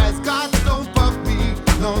my eyes, God don't fuck me,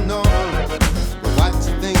 no. What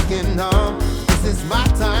you thinking of? This is my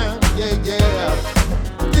time, yeah.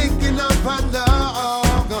 Thinking of her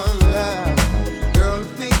love, girl,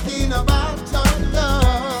 thinking about your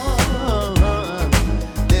love.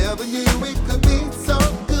 Never knew it could be so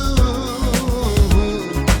good.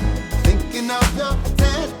 Thinking of your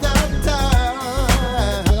tender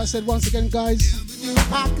touch. Like I said once again, guys,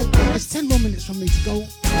 it's 10 more minutes from me to go.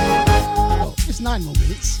 Well, it's 9 more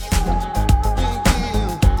minutes.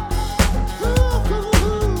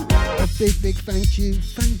 A big thank you,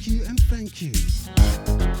 and thank you.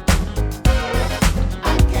 I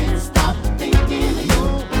can't stop thinking you.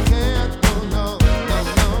 No.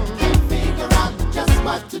 Can't figure out just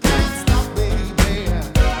what to do. Can't stop, baby.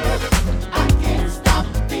 I can't stop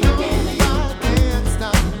thinking you. Can't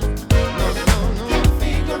stop. No. Can't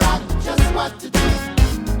figure out just what to do.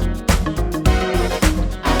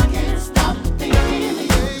 I can't stop thinking you.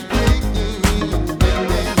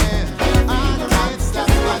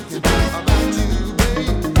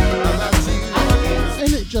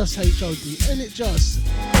 Just HOD, and it just.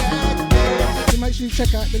 So make sure you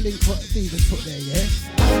check out the link what Diva's put there, yeah?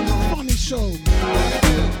 Funny show.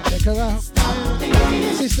 Check her out.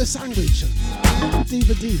 Sister Sandwich.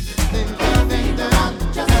 Diva D.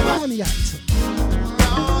 Funny act.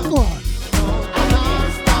 Go on.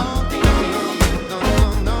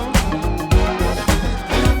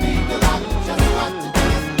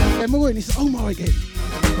 Yeah, Maureen, it's Omar again.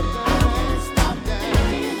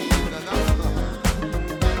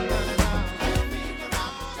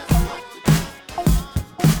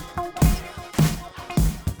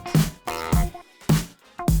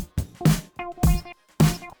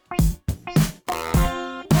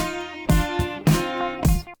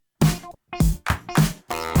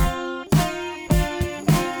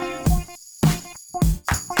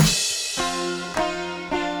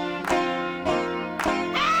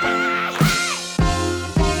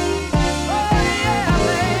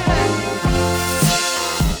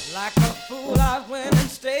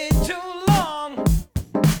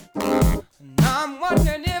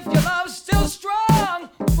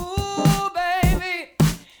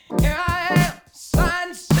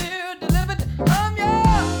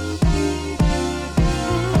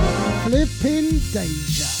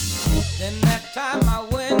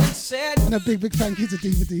 And a big thank you to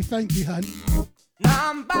Diva D. Thank you, hun. Now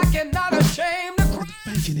I'm back and not ashamed to cry.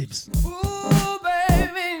 Thank you, Nibbs. Ooh,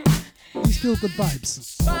 baby. These feel good vibes.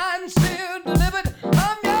 Sign still delivered.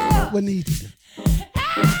 I'm yours. When needed.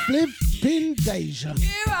 Flipping Deja.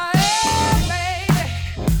 Here I am, baby.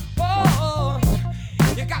 Oh,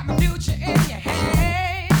 you got my future in your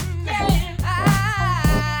hand.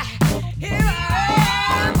 Here I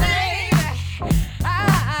am, baby.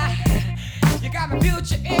 You got my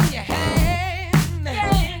future in your hand.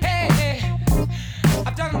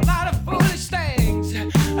 I've done a lot of foolish things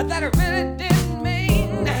that I really didn't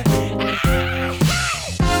mean. Didn't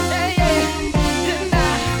I?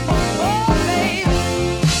 Oh, baby.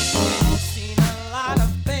 Seen a lot of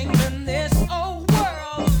things in this. Oh,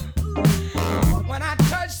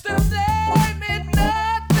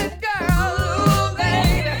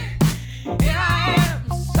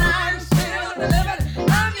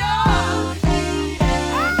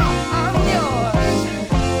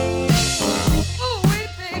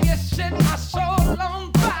 set my soul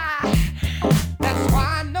on fire. That's why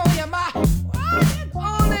I know you're my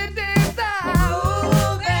only desire.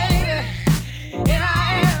 Ooh, baby, and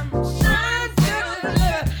I am certain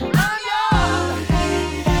I'm yours.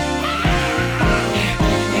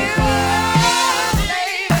 Yeah,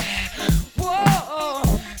 baby. Whoa,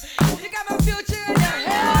 you got my future in your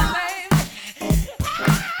hand, baby.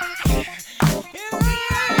 Yeah,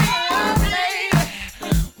 baby.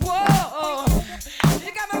 Whoa,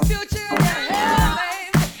 you got my future in your hand,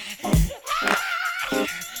 baby.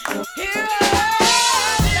 Yeah,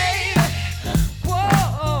 baby.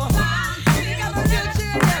 Whoa, you got my future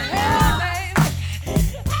in your hand, baby.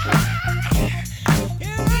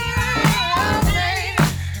 Yeah, baby.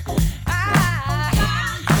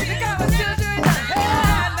 You got my future in your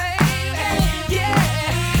hand, baby. Yeah,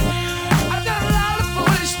 I've done a lot of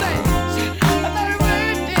foolish things. I thought it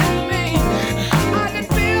really didn't mean I could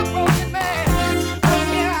be a broken man. But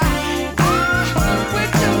yeah,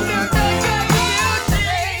 with you, you got my future,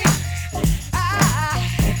 baby.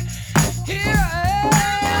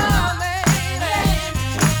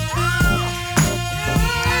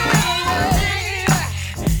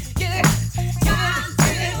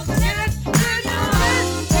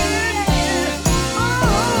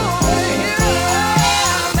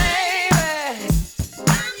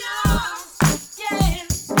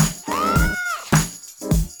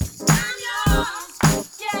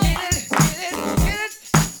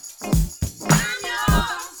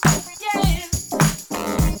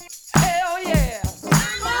 Hell yeah.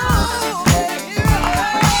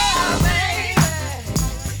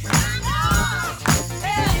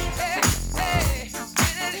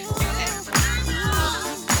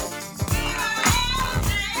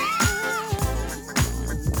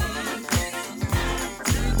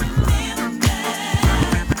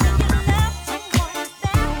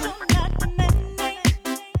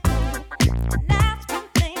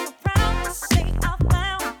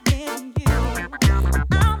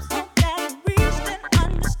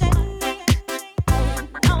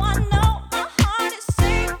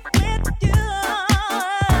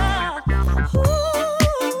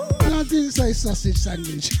 No, I didn't say sausage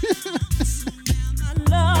sandwich.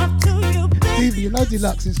 Stevie, you know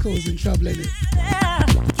Deluxe is causing trouble, innit?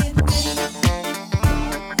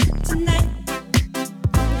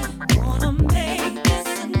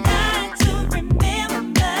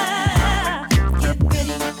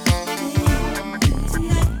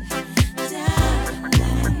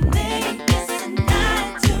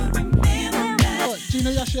 What,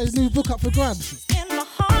 Gina Yasha's new book up for grabs?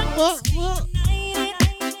 What?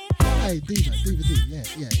 Hey, Diva D,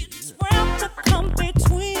 yeah. To come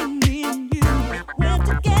between me and you. We're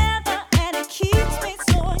together and it keeps me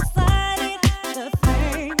so excited. The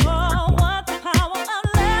thing, oh, what the power of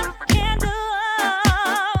love can do.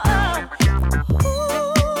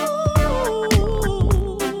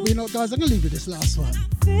 Ooh. You know, guys, I'm gonna leave with this last one.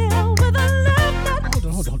 Filled with a love that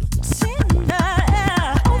Hold on. tender,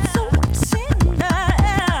 oh so tender.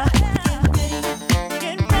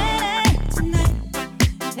 Get ready tonight.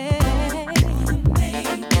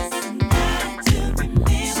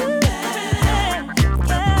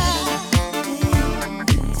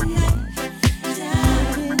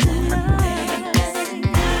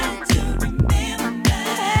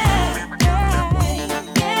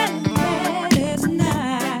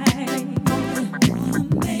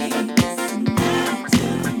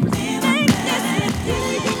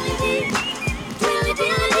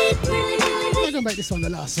 I'm gonna make this one the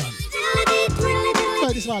last one.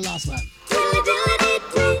 Make this one last one.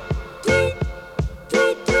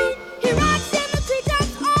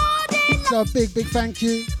 So a big thank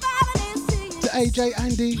you to AJ,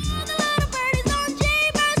 Andy,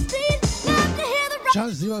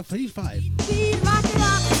 Charles 035,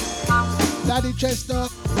 Daddy Chester,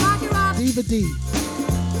 Diva D,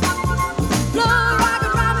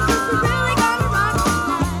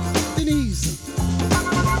 Denise,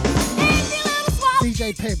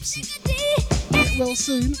 DJ Pebs. Get well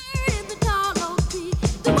soon.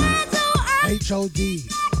 HOD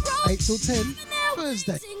 8 till 10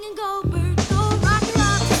 Thursday.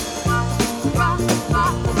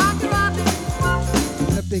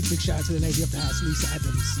 And a big shout out to the lady of the house, Lisa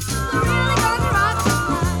Adams.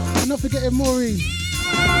 And not forgetting Maureen.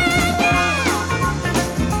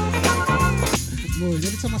 Maureen,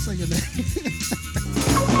 every time I say your name.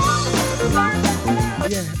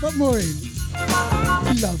 Yeah, but Maureen,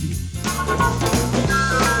 we love you.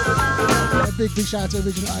 A big shout out to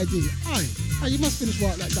Original ID. Hi, you must finish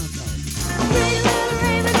work like that now.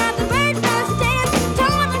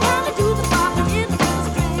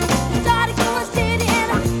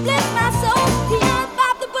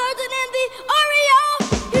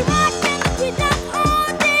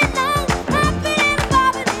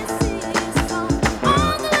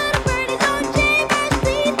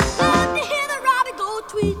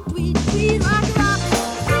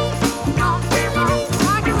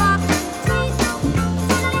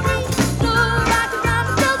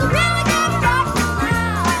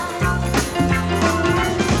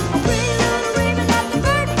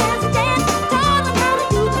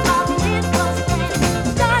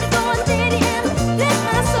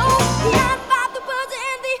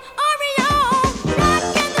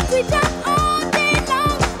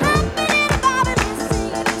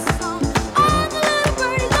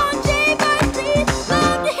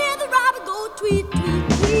 tweet, tweet,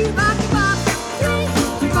 tweet, rocky rock, tweet,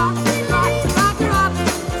 rocky rock, rocky rock,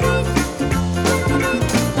 tweet.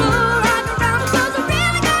 Oh, rock around 'cause I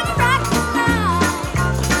really gotta rock tonight.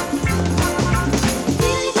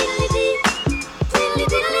 Diddly diddly dee, diddly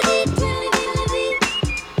diddly dee, diddly diddly dee,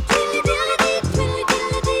 diddly diddly dee, diddly diddly dee,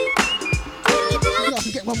 diddly diddly. Yeah, I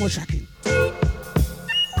can get one more track in.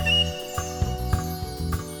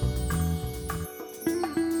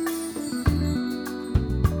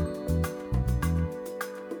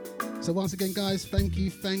 So once again, guys, thank you,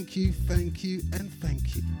 thank you, thank you, and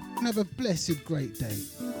thank you. And have a blessed, great day.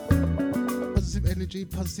 Positive energy,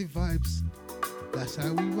 positive vibes. That's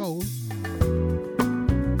how we roll.